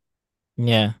now.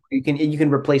 Yeah. You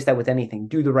can replace that with anything.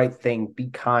 Do the right thing, be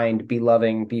kind, be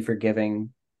loving, be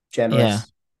forgiving, Yeah.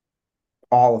 generous,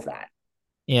 all of that.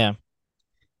 Yeah.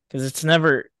 Cuz it's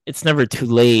never too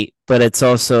late, but it's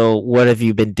also what have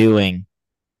you been doing?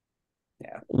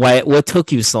 Yeah, Why what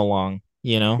took you so long,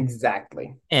 you know?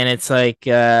 exactly. And it's like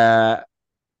and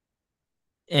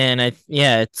I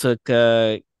yeah, it took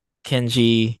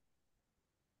Kenji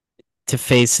to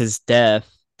face his death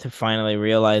to finally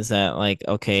realize that like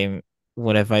okay,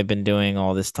 what have I been doing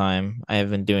all this time? I have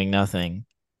been doing nothing.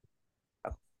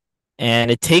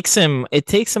 And it takes him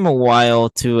a while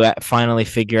to finally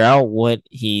figure out what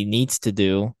he needs to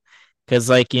do cuz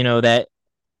like, you know, that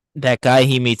guy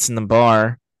he meets in the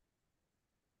bar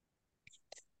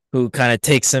who kind of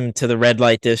takes him to the red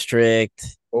light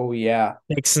district, Oh yeah.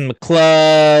 takes him to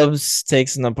clubs,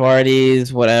 takes him to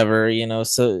parties, whatever, you know,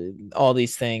 so all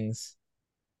these things.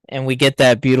 And we get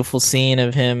that beautiful scene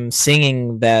of him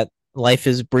singing that Life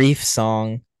is Brief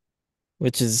song,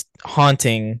 which is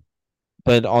haunting,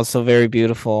 but also very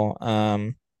beautiful.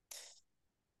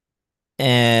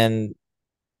 And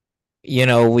you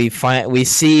know, we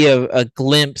see a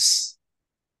glimpse.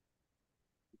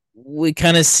 We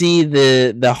kind of see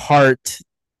the heart,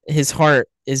 his heart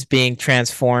is being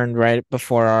transformed right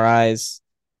before our eyes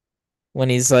when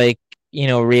he's like, you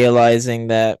know, realizing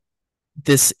that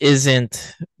this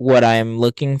isn't what I'm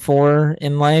looking for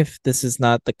in life. This is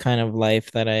not the kind of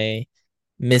life that I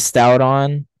missed out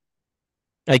on.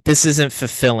 Like this isn't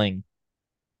fulfilling.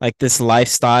 Like this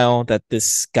lifestyle that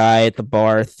this guy at the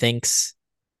bar thinks,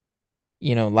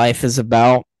 you know, life is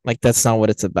about. Like that's not what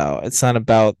it's about. It's not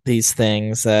about these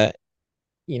things that,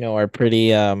 you know, are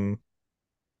pretty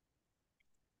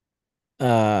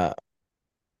uh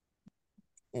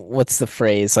what's the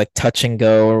phrase? Like touch and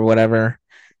go or whatever.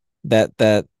 That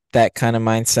kind of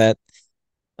mindset.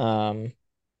 Um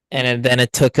and then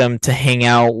it took him to hang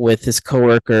out with his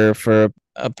coworker for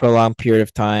a prolonged period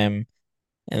of time.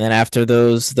 And then after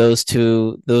those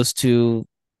two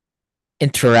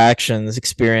interactions,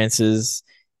 experiences,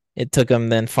 it took him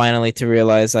then finally to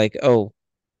realize like, oh,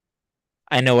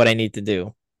 I know what I need to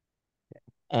do.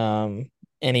 Um,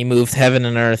 and he moved heaven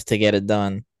and earth to get it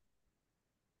done.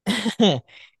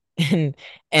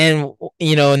 and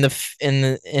you know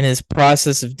in his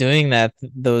process of doing that,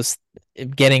 those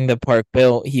getting the park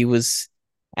built, he was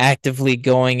actively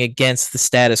going against the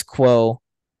status quo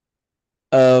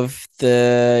of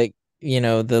the you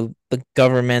know the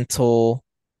governmental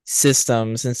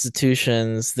systems,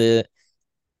 institutions, the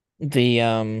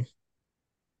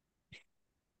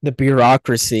the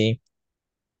bureaucracy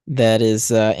that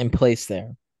is in place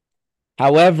there.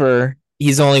 However,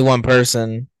 he's only one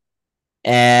person,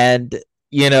 and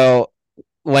you know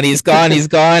when he's gone,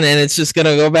 and it's just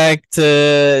gonna go back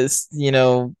to you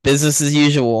know business as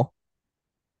usual,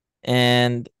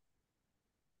 and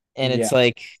it's Yeah.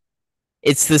 like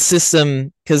it's the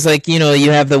system because like you know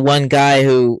you have the one guy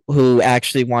who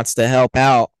actually wants to help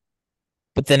out,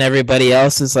 but then everybody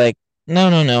else is like, no,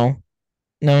 no, no,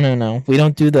 no, no, no. We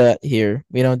don't do that here.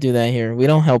 We don't do that here. We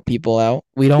don't help people out.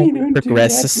 We don't You don't do progress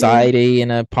that here. society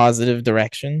in a positive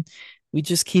direction. We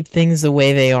just keep things the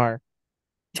way they are.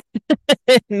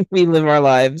 We live our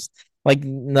lives like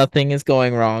nothing is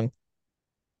going wrong.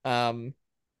 Um,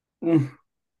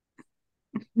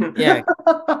 yeah,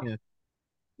 yeah.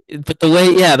 But the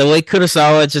way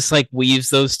Kurosawa just like weaves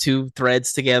those two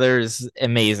threads together is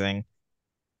amazing.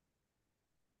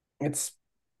 It's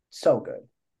so good.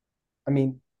 I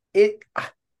mean, it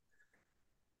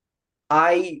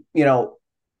I,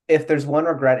 if there's one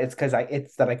regret,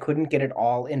 it's that I couldn't get it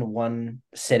all in one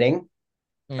sitting.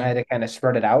 I Mm, had to kind of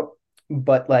spread it out.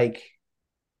 But like,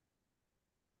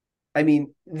 I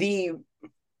mean,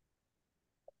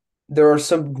 there are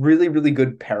some really, really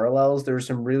good parallels. There are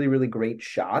some really, really great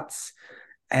shots.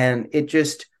 And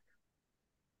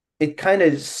it kind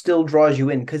of still draws you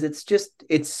in because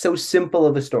it's so simple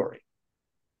of a story.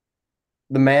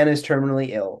 The man is terminally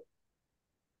ill.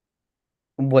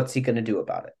 What's he going to do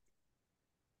about it?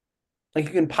 Like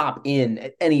you can pop in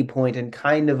at any point and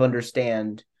kind of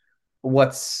understand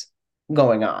what's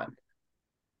going on,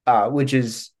 which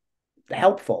is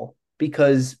helpful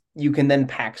because you can then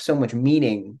pack so much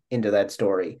meaning into that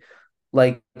story.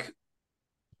 Like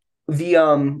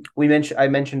the we mentioned I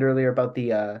mentioned earlier about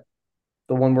the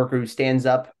one worker who stands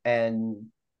up and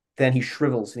then he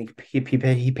shrivels and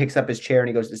he picks up his chair and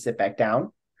he goes to sit back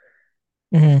down.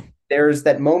 Hmm. There's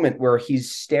that moment where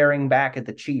he's staring back at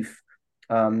the chief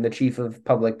of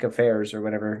public affairs or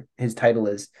whatever his title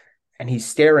is, and he's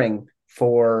staring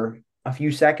for a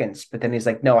few seconds, but then he's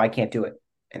like, "No, I can't do it."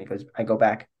 And he goes, "I go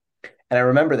back." And I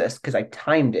remember this because I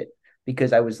timed it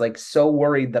because I was like so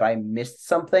worried that I missed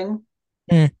something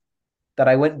Mm. that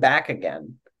I went back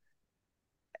again.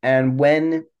 And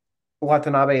when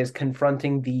Watanabe is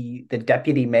confronting the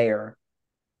deputy mayor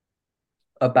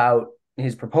about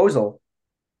his proposal,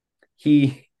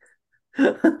 he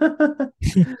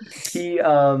he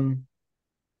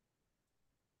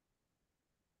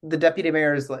the deputy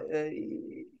mayor is like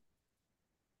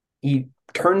he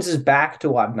turns his back to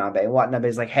Watanabe. Watanabe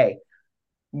is like, "Hey,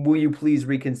 will you please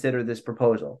reconsider this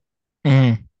proposal?"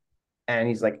 Mm. And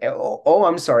he's like, "Oh,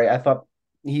 I'm sorry. I thought."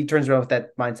 He turns around with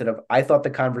that mindset of, "I thought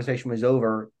the conversation was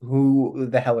over. Who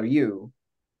the hell are you?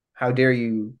 How dare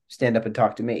you stand up and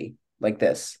talk to me like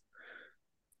this?"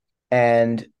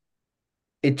 And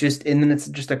and then it's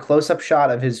just a close up shot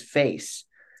of his face,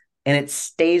 and it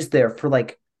stays there for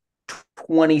like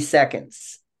 20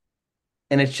 seconds,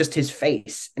 and it's just his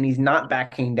face, and he's not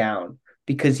backing down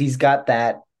because he's got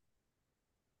that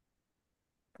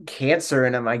cancer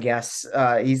in him, I guess.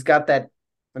 He's got that.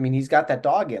 I mean, he's got that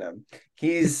dog in him.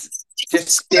 He's just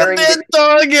He's got staring. that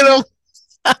dog in him.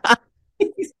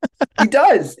 He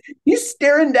does. He's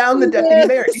staring down the deputy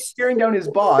mayor. He's staring down his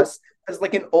boss as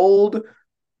like an old,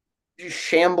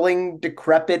 shambling,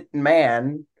 decrepit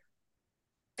man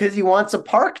because he wants a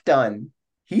park done.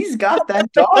 He's got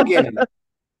that dog in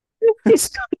He's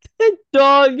got that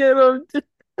dog in him. him.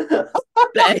 The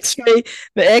X-ray,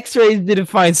 the X-rays didn't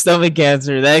find stomach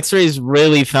cancer. The X-rays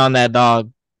really found that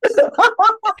dog.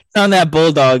 Found that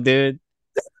bulldog, dude.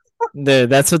 Dude,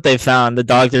 that's what they found. The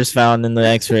doctors found in the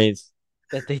X-rays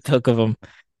that they took of him.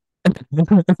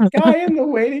 Guy in the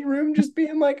waiting room just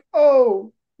being like,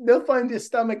 "Oh, they'll find his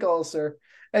stomach ulcer,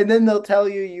 and then they'll tell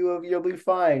you'll be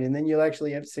fine, and then you'll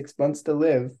actually have 6 months to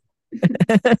live."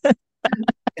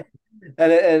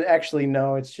 And actually,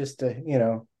 no, it's just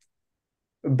a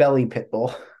belly pit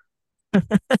bull.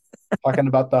 Talking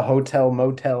about the hotel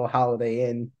motel Holiday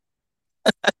Inn.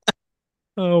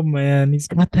 Oh man, he's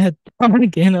got that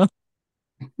dog in him.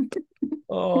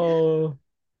 Oh,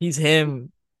 he's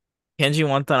him. Kenji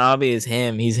Watanabe is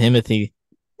him. He's Himothy.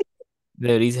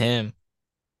 Dude, he's him.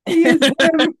 He is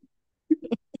him.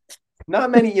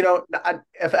 Not many,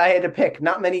 if I had to pick,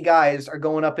 not many guys are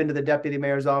going up into the deputy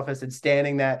mayor's office and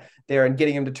standing there and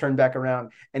getting him to turn back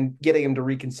around and getting him to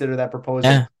reconsider that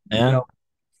proposal. Yeah, You yeah. know,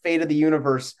 fate of the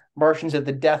universe, Martians at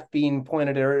the death being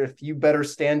pointed at her. If you better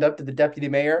stand up to the deputy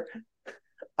mayor,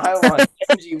 I want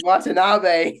Kenji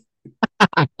Watanabe.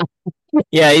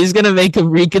 Yeah, he's gonna make him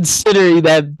reconsider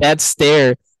that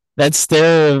stare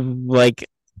of like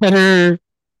utter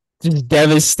just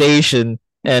devastation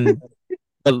and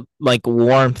like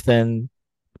warmth and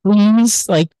please,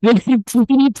 like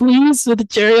please, with the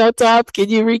cherry on top, can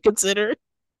you reconsider?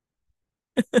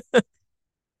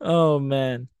 Oh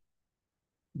man,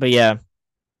 but yeah,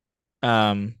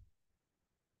 um,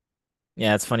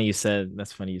 yeah, it's funny you said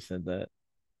that's funny you said that.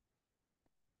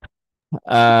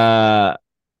 Uh,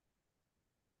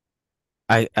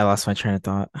 I lost my train of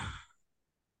thought.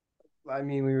 I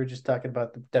mean, we were just talking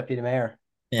about the deputy mayor.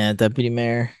 Yeah, deputy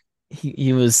mayor,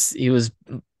 he was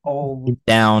Whole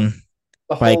down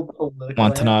the by whole political angle.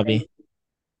 Watanabe.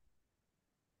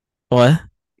 What? I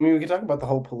mean, we could talk about the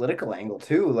whole political angle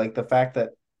too, like the fact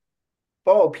that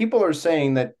people are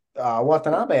saying that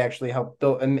Watanabe actually helped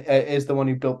build and is the one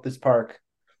who built this park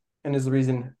and is the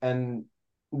reason. And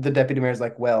the deputy mayor's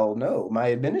like, "Well, no,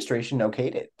 my administration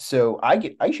okayed it, so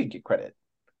I should get credit."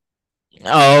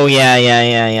 Oh yeah.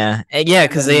 Yeah, And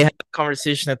because they then had a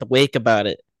conversation at the wake about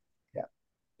it, yeah,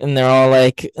 and they're all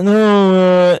like,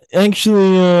 "No,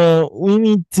 actually, we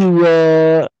need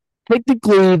to.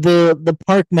 Technically, the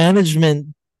park management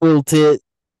built it.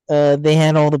 They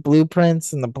had all the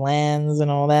blueprints and the plans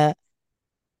and all that,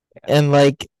 yeah, and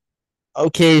like,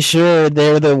 okay, sure,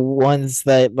 they're the ones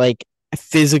that like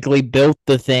physically built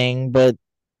the thing, but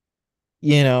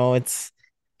it's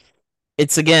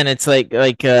again, it's like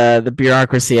the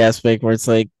bureaucracy aspect where it's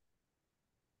like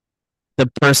the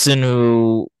person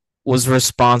who was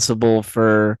responsible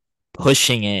for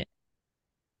pushing it,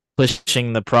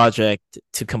 pushing the project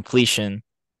to completion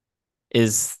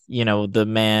is, the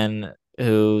man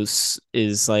who's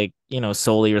is like,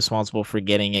 solely responsible for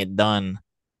getting it done.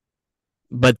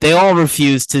 but they all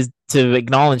refuse to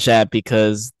acknowledge that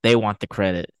because they want the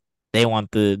credit. They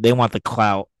want the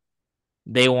clout.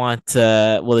 They want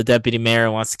well, the deputy mayor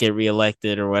wants to get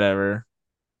reelected or whatever.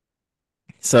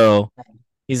 So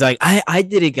he's like, I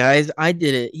did it, guys. I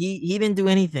did it. He didn't do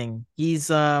anything. He's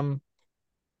just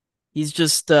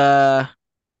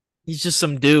he's just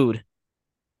some dude.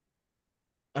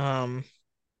 Um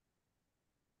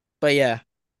but yeah.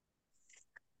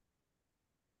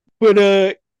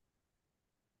 But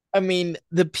I mean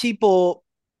the people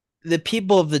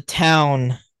of the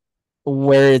town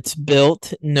where it's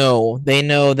built, no, they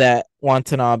know that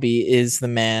Watanabe is the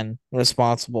man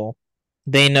responsible.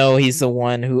 They know he's the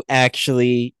one who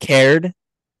actually cared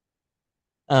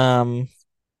um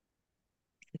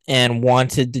and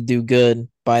wanted to do good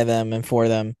by them and for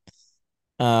them.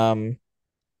 Um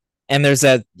and there's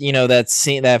that, that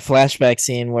scene, that flashback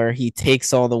scene where he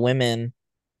takes all the women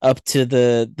up to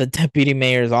the deputy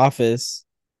mayor's office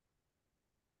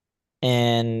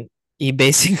and he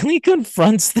basically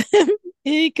confronts them.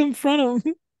 He confront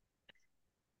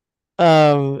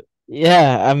them.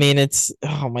 Yeah, I mean it's,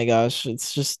 oh my gosh,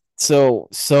 it's just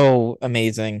so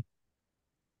amazing.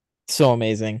 So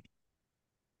amazing.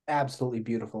 Absolutely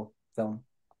beautiful film.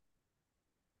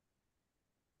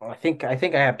 I think I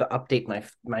have to update my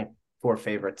four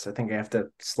favorites. I think I have to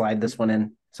slide this one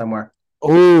in somewhere.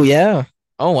 Oh yeah.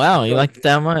 Oh I wow, you feel liked like it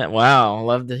that much? Wow,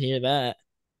 love to hear that.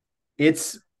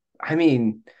 it's. I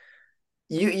mean,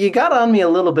 you got on me a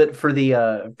little bit for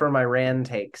my Rand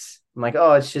takes. I'm like,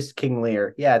 oh, it's just King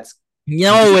Lear. Yeah, it's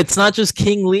No, it's not beautiful. just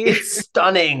King Lear. It's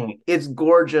stunning. It's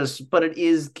gorgeous, but it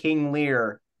is King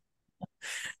Lear.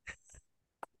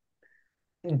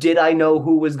 Did I know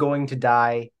who was going to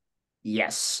die?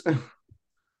 Yes,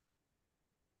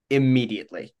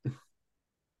 immediately,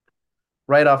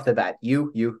 right off the bat.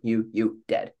 You,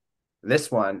 dead.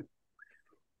 This one,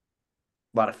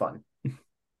 a lot of fun.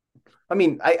 I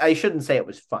mean, I shouldn't say it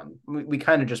was fun. We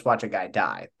kind of just watch a guy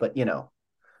die, but it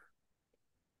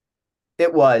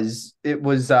was It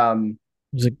was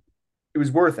it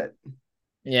was worth it.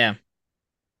 yeah,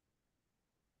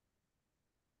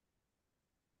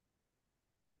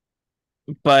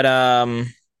 but um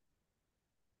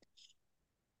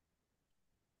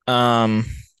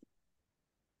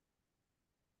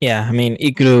yeah, I mean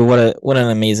Ikiru, what an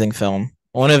amazing film.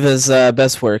 One of his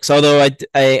best works. Although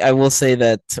I will say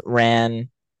that Ran,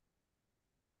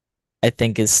 I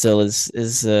think, is still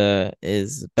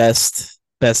is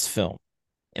best film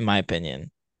in my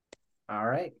opinion. All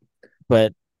right.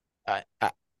 But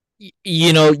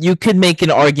you could make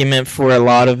an argument for a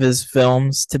lot of his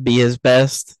films to be his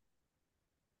best.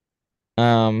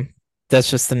 Um,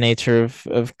 that's just the nature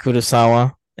of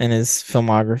Kurosawa and his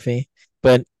filmography.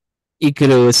 But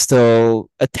Ikiru is still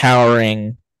a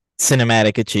towering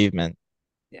cinematic achievement.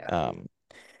 Yeah. Um,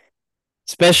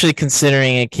 especially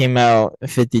considering it came out in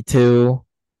 52.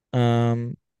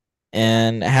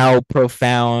 And how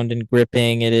profound and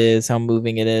gripping it is, how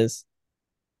moving it is.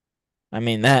 I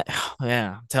mean that,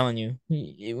 yeah, I'm telling you,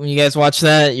 when you guys watch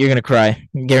that, you're gonna cry,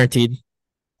 guaranteed,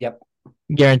 Yep.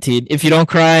 guaranteed. If you don't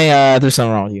cry, there's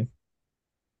something wrong with you.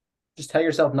 Just tell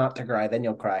yourself not to cry, then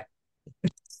you'll cry.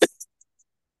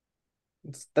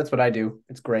 That's what I do.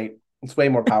 It's great. It's way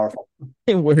more powerful.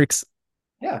 It works.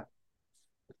 Yeah.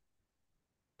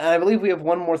 And I believe we have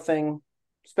one more thing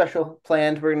special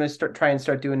planned. We're gonna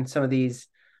start doing some of these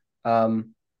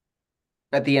um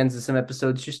at the ends of some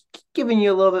episodes, just giving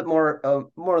you a little bit more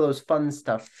of those fun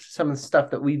stuff, some of the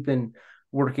stuff that we've been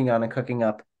working on and cooking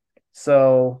up.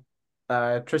 So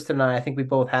Tristan and I think we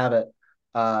both have it.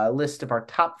 A list of our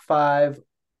top 5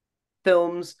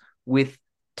 films with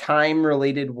time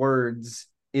related words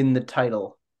in the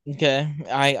title. Okay,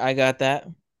 I got that.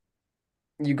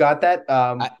 You got that?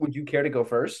 I, Would you care to go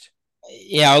first?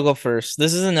 yeah, I'll go first.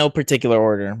 This is in no particular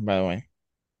order, by the way.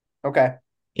 Okay.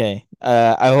 Okay.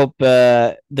 I hope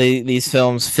these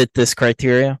films fit this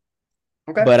criteria.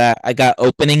 Okay. But I got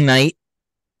Opening Night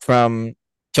from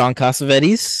John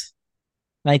Cassavetes,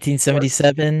 Sure.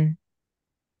 1977.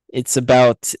 It's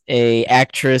about a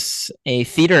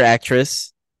theater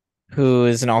actress who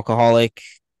is an alcoholic,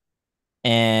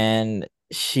 and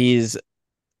she's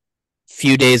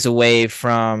few days away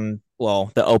from,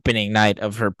 well, the opening night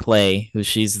of her play, who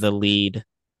she's the lead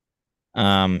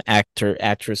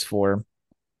actress for,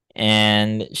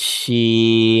 and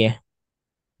she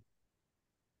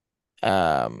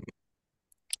um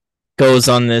goes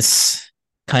on this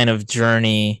kind of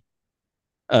journey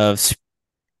of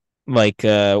like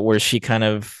where she kind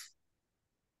of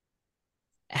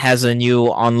has a new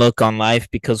onlook on life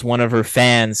because one of her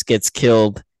fans gets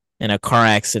killed in a car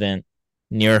accident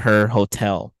near her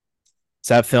hotel.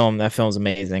 So that film's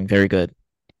amazing, very good.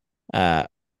 Uh,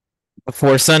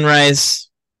 Before Sunrise,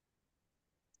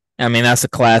 I mean that's a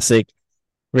classic.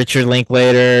 Richard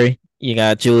Linklater, you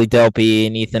got Julie Delpy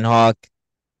and Ethan Hawke.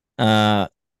 Uh,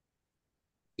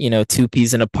 Two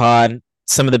peas in a pod.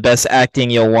 Some of the best acting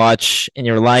you'll watch in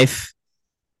your life.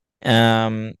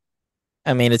 Um,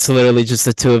 I mean, it's literally just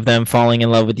the two of them falling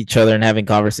in love with each other and having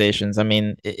conversations. I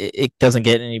mean, it doesn't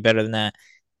get any better than that.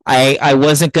 I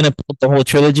wasn't gonna put the whole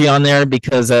trilogy on there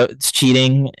because it's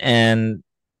cheating and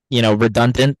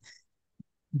redundant,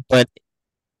 but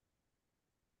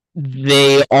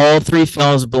they all three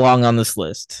films belong on this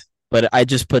list. But I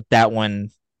just put that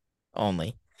one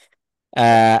only.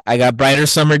 I got Brighter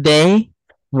Summer Day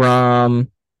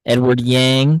from Edward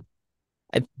Yang.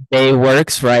 Day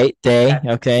works, right? Day,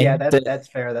 Yeah, okay. that's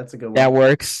fair. That's a good That one.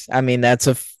 works. I mean, that's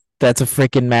a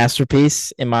freaking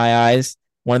masterpiece in my eyes.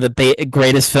 One of the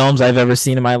greatest films I've ever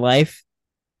seen in my life.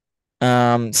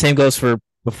 Same goes for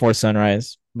Before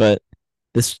Sunrise, but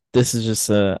this is just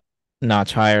a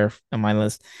notch higher on my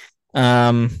list.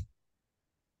 Um,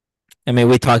 I mean,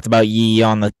 we talked about Yi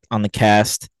on the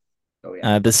cast. Oh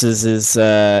yeah. This is his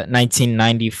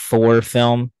 1994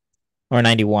 film, or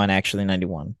 91 actually,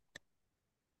 91.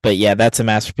 But yeah, that's a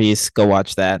masterpiece. Go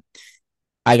watch that.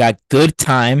 I got Good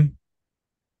Time.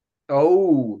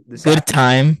 Oh, the Good Safdie bro.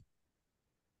 Time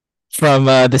from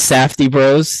the Safdie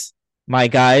Bros. My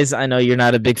guys, I know you're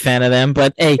not a big fan of them,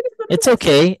 but hey, it's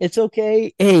okay. It's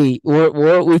okay. Hey,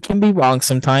 we can be wrong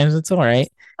sometimes. It's all right.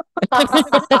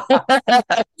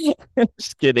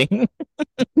 Just kidding.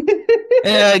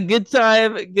 Yeah, Good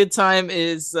Time. Good Time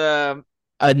is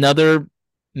another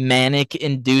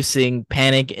panic-inducing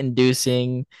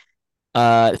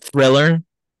thriller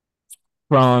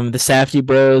from the Safdie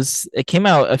Bros. It came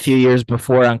out a few years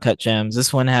before Uncut Gems.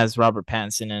 This one has Robert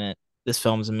Pattinson in it. This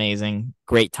film's amazing.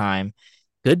 Great time.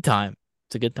 Good time.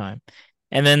 It's a good time.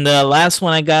 And then the last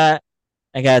one I got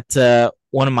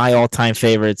one of my all-time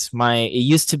favorites. It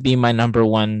used to be my number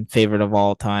one favorite of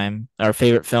all time, or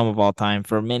favorite film of all time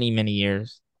for many, many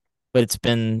years. But it's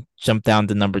been jumped down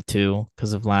to number two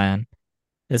because of Lion.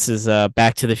 This is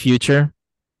Back to the Future.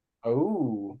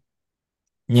 Oh,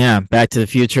 Yeah, Back to the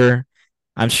Future.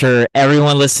 I'm sure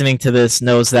everyone listening to this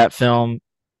knows that film.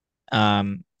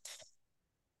 Um,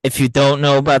 if you don't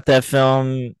know about that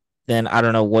film, then I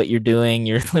don't know what you're doing.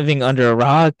 You're living under a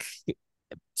rock,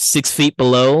 6 feet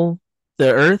below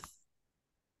the earth.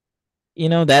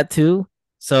 That too.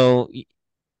 So,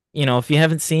 if you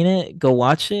haven't seen it, go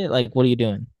watch it. Like, what are you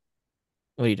doing?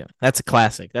 What are you doing? That's a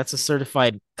classic. That's a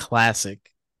certified classic.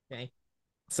 Okay.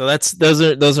 So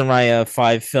those are my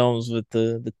five films with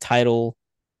the title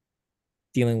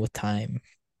dealing with time.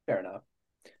 fair enough.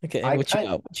 Okay, I what you kind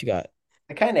got? What you got?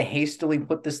 I kind of hastily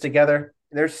put this together.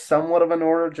 There's somewhat of an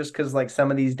order just because like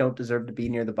some of these don't deserve to be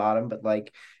near the bottom, but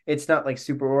like it's not like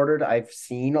super ordered. I've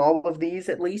seen all of these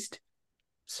at least.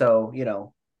 So,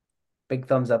 big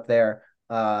thumbs up there.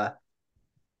 I've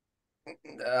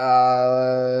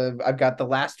got The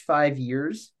Last 5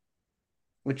 Years,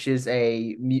 which is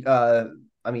I mean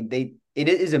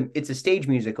it's a stage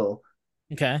musical.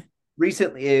 Okay.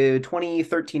 Recently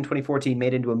 2013, 2014,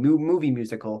 made into a movie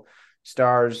musical,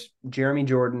 stars Jeremy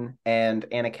Jordan and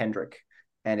Anna Kendrick,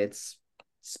 and it's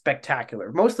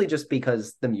spectacular, mostly just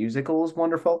because the musical is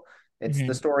wonderful. It's the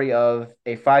Hmm. story of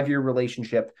a 5 year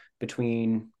relationship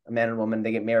between a man and woman.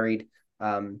 They get married.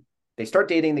 They start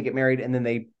dating, they get married, and then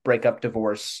they break up,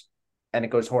 divorce, and it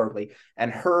goes horribly.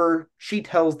 And she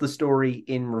tells the story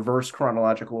in reverse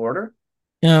chronological order.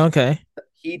 Yeah. Okay.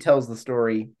 He tells the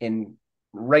story in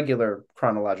regular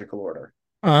chronological order.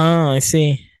 Oh, I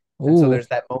see. And so Ooh. there's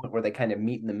that moment where they kind of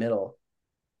meet in the middle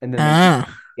and then they do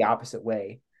Ah. the opposite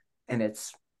way. And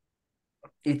it's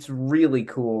really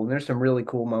cool. And there's some really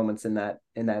cool moments in that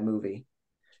movie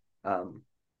um,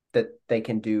 that they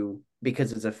can do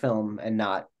because it's a film and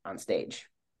not on stage,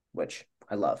 which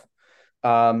I love.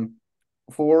 Um,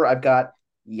 four, I've got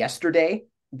Yesterday,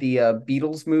 the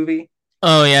Beatles movie.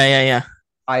 Oh yeah, yeah, yeah.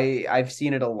 I've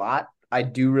seen it a lot. I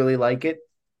do really like it.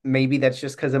 Maybe that's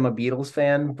just because I'm a Beatles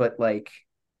fan, but like,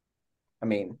 I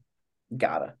mean,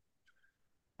 gotta.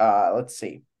 Let's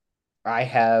see. I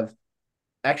have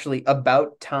actually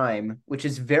About Time, which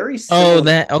is Oh,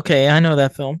 that okay. I know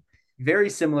that film. very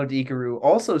similar to Ikiru,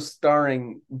 also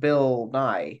starring Bill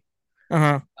Nye.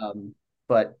 Uh-huh. Um,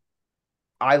 but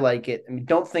I like it. I mean,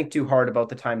 don't think too hard about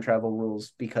the time travel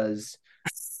rules because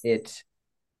it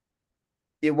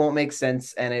it won't make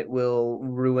sense and it will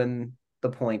ruin the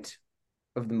point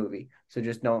of the movie. So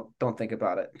just don't think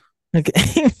about it.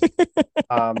 Okay.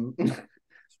 Um,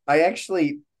 I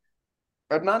actually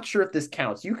I'm not sure if this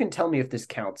counts. You can tell me if this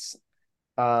counts.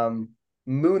 Um,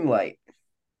 Moonlight.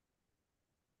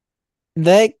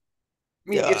 That I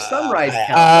mean, if Sunrise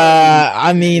counts,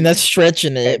 I mean, I mean that's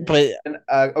stretching it, okay. but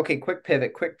And okay, quick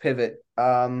pivot, quick pivot.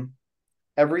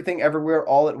 Everything, everywhere,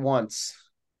 all at once,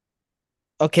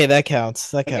 okay, that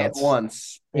counts. That like at counts.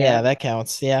 once. Yeah, Yeah, that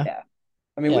counts. Yeah. yeah.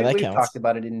 I mean, Yeah, that we've talked counts.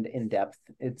 about it in depth.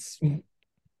 It's pretty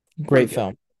Great good.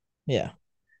 film. Yeah.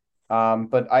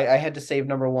 But I had to save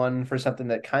number one for something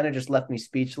that kind of just left me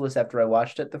speechless after I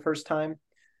watched it the first time.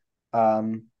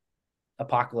 Um,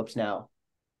 Apocalypse Now.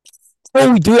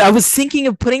 Oh, dude, I was thinking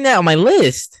of putting that on my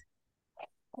list.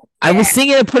 I Yeah, was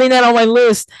thinking of putting that on my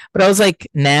list, but I was like,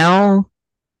 now,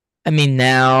 I mean,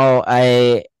 now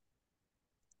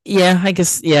yeah, I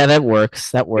guess, yeah, that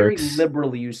works. That very works.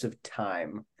 liberal use of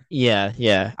time. Yeah,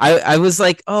 yeah. I was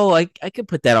like, oh, I could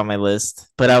put that on my list,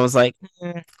 but I was like,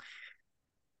 yeah,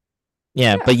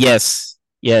 Yeah, but yes,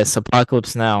 yes,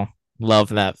 Apocalypse Now. Love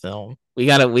that film. We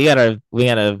gotta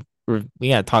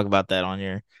talk about that on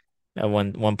here at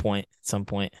one point, at some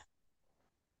point.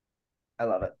 I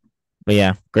love it. But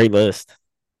yeah, great list.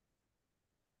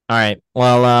 All right.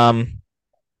 Well,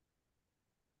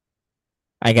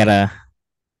 I gotta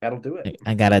That'll do it.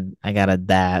 I gotta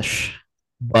dash.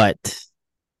 But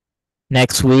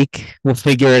next week we'll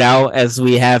figure it out as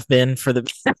we have been for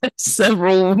the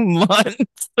several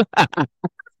months.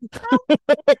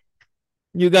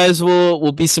 You guys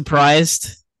will be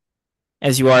surprised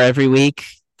as you are every week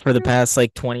for the past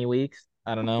like 20 weeks.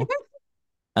 I don't know.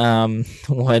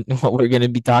 What we're gonna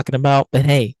be talking about. But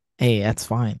hey, that's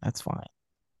fine. That's fine.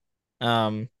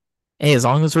 Um, hey, as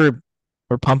long as we're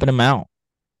pumping them out,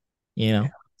 you know.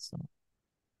 So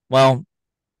well,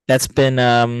 that's been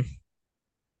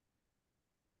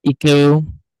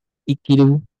Ikiru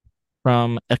Ikiru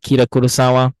from Akira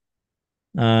Kurosawa.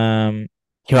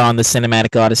 Here on the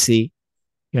Cinematic Odyssey.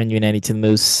 Here on United to the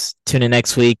Moose. Tune in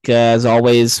next week, as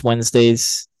always,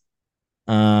 Wednesdays,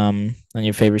 on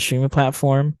your favorite streaming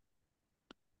platform.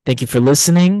 Thank you for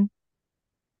listening.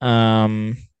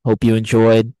 Hope you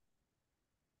enjoyed.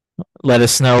 Let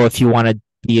us know if you want to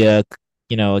be a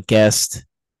guest.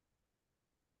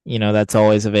 That's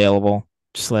always available.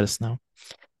 Just let us know.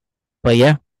 But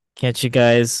yeah, catch you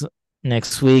guys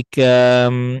next week.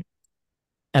 Have an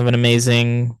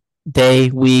amazing day,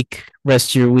 week,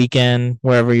 rest of your weekend,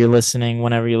 wherever you're listening,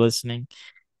 whenever you're listening.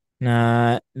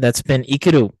 That's been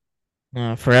Ikiru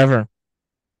forever.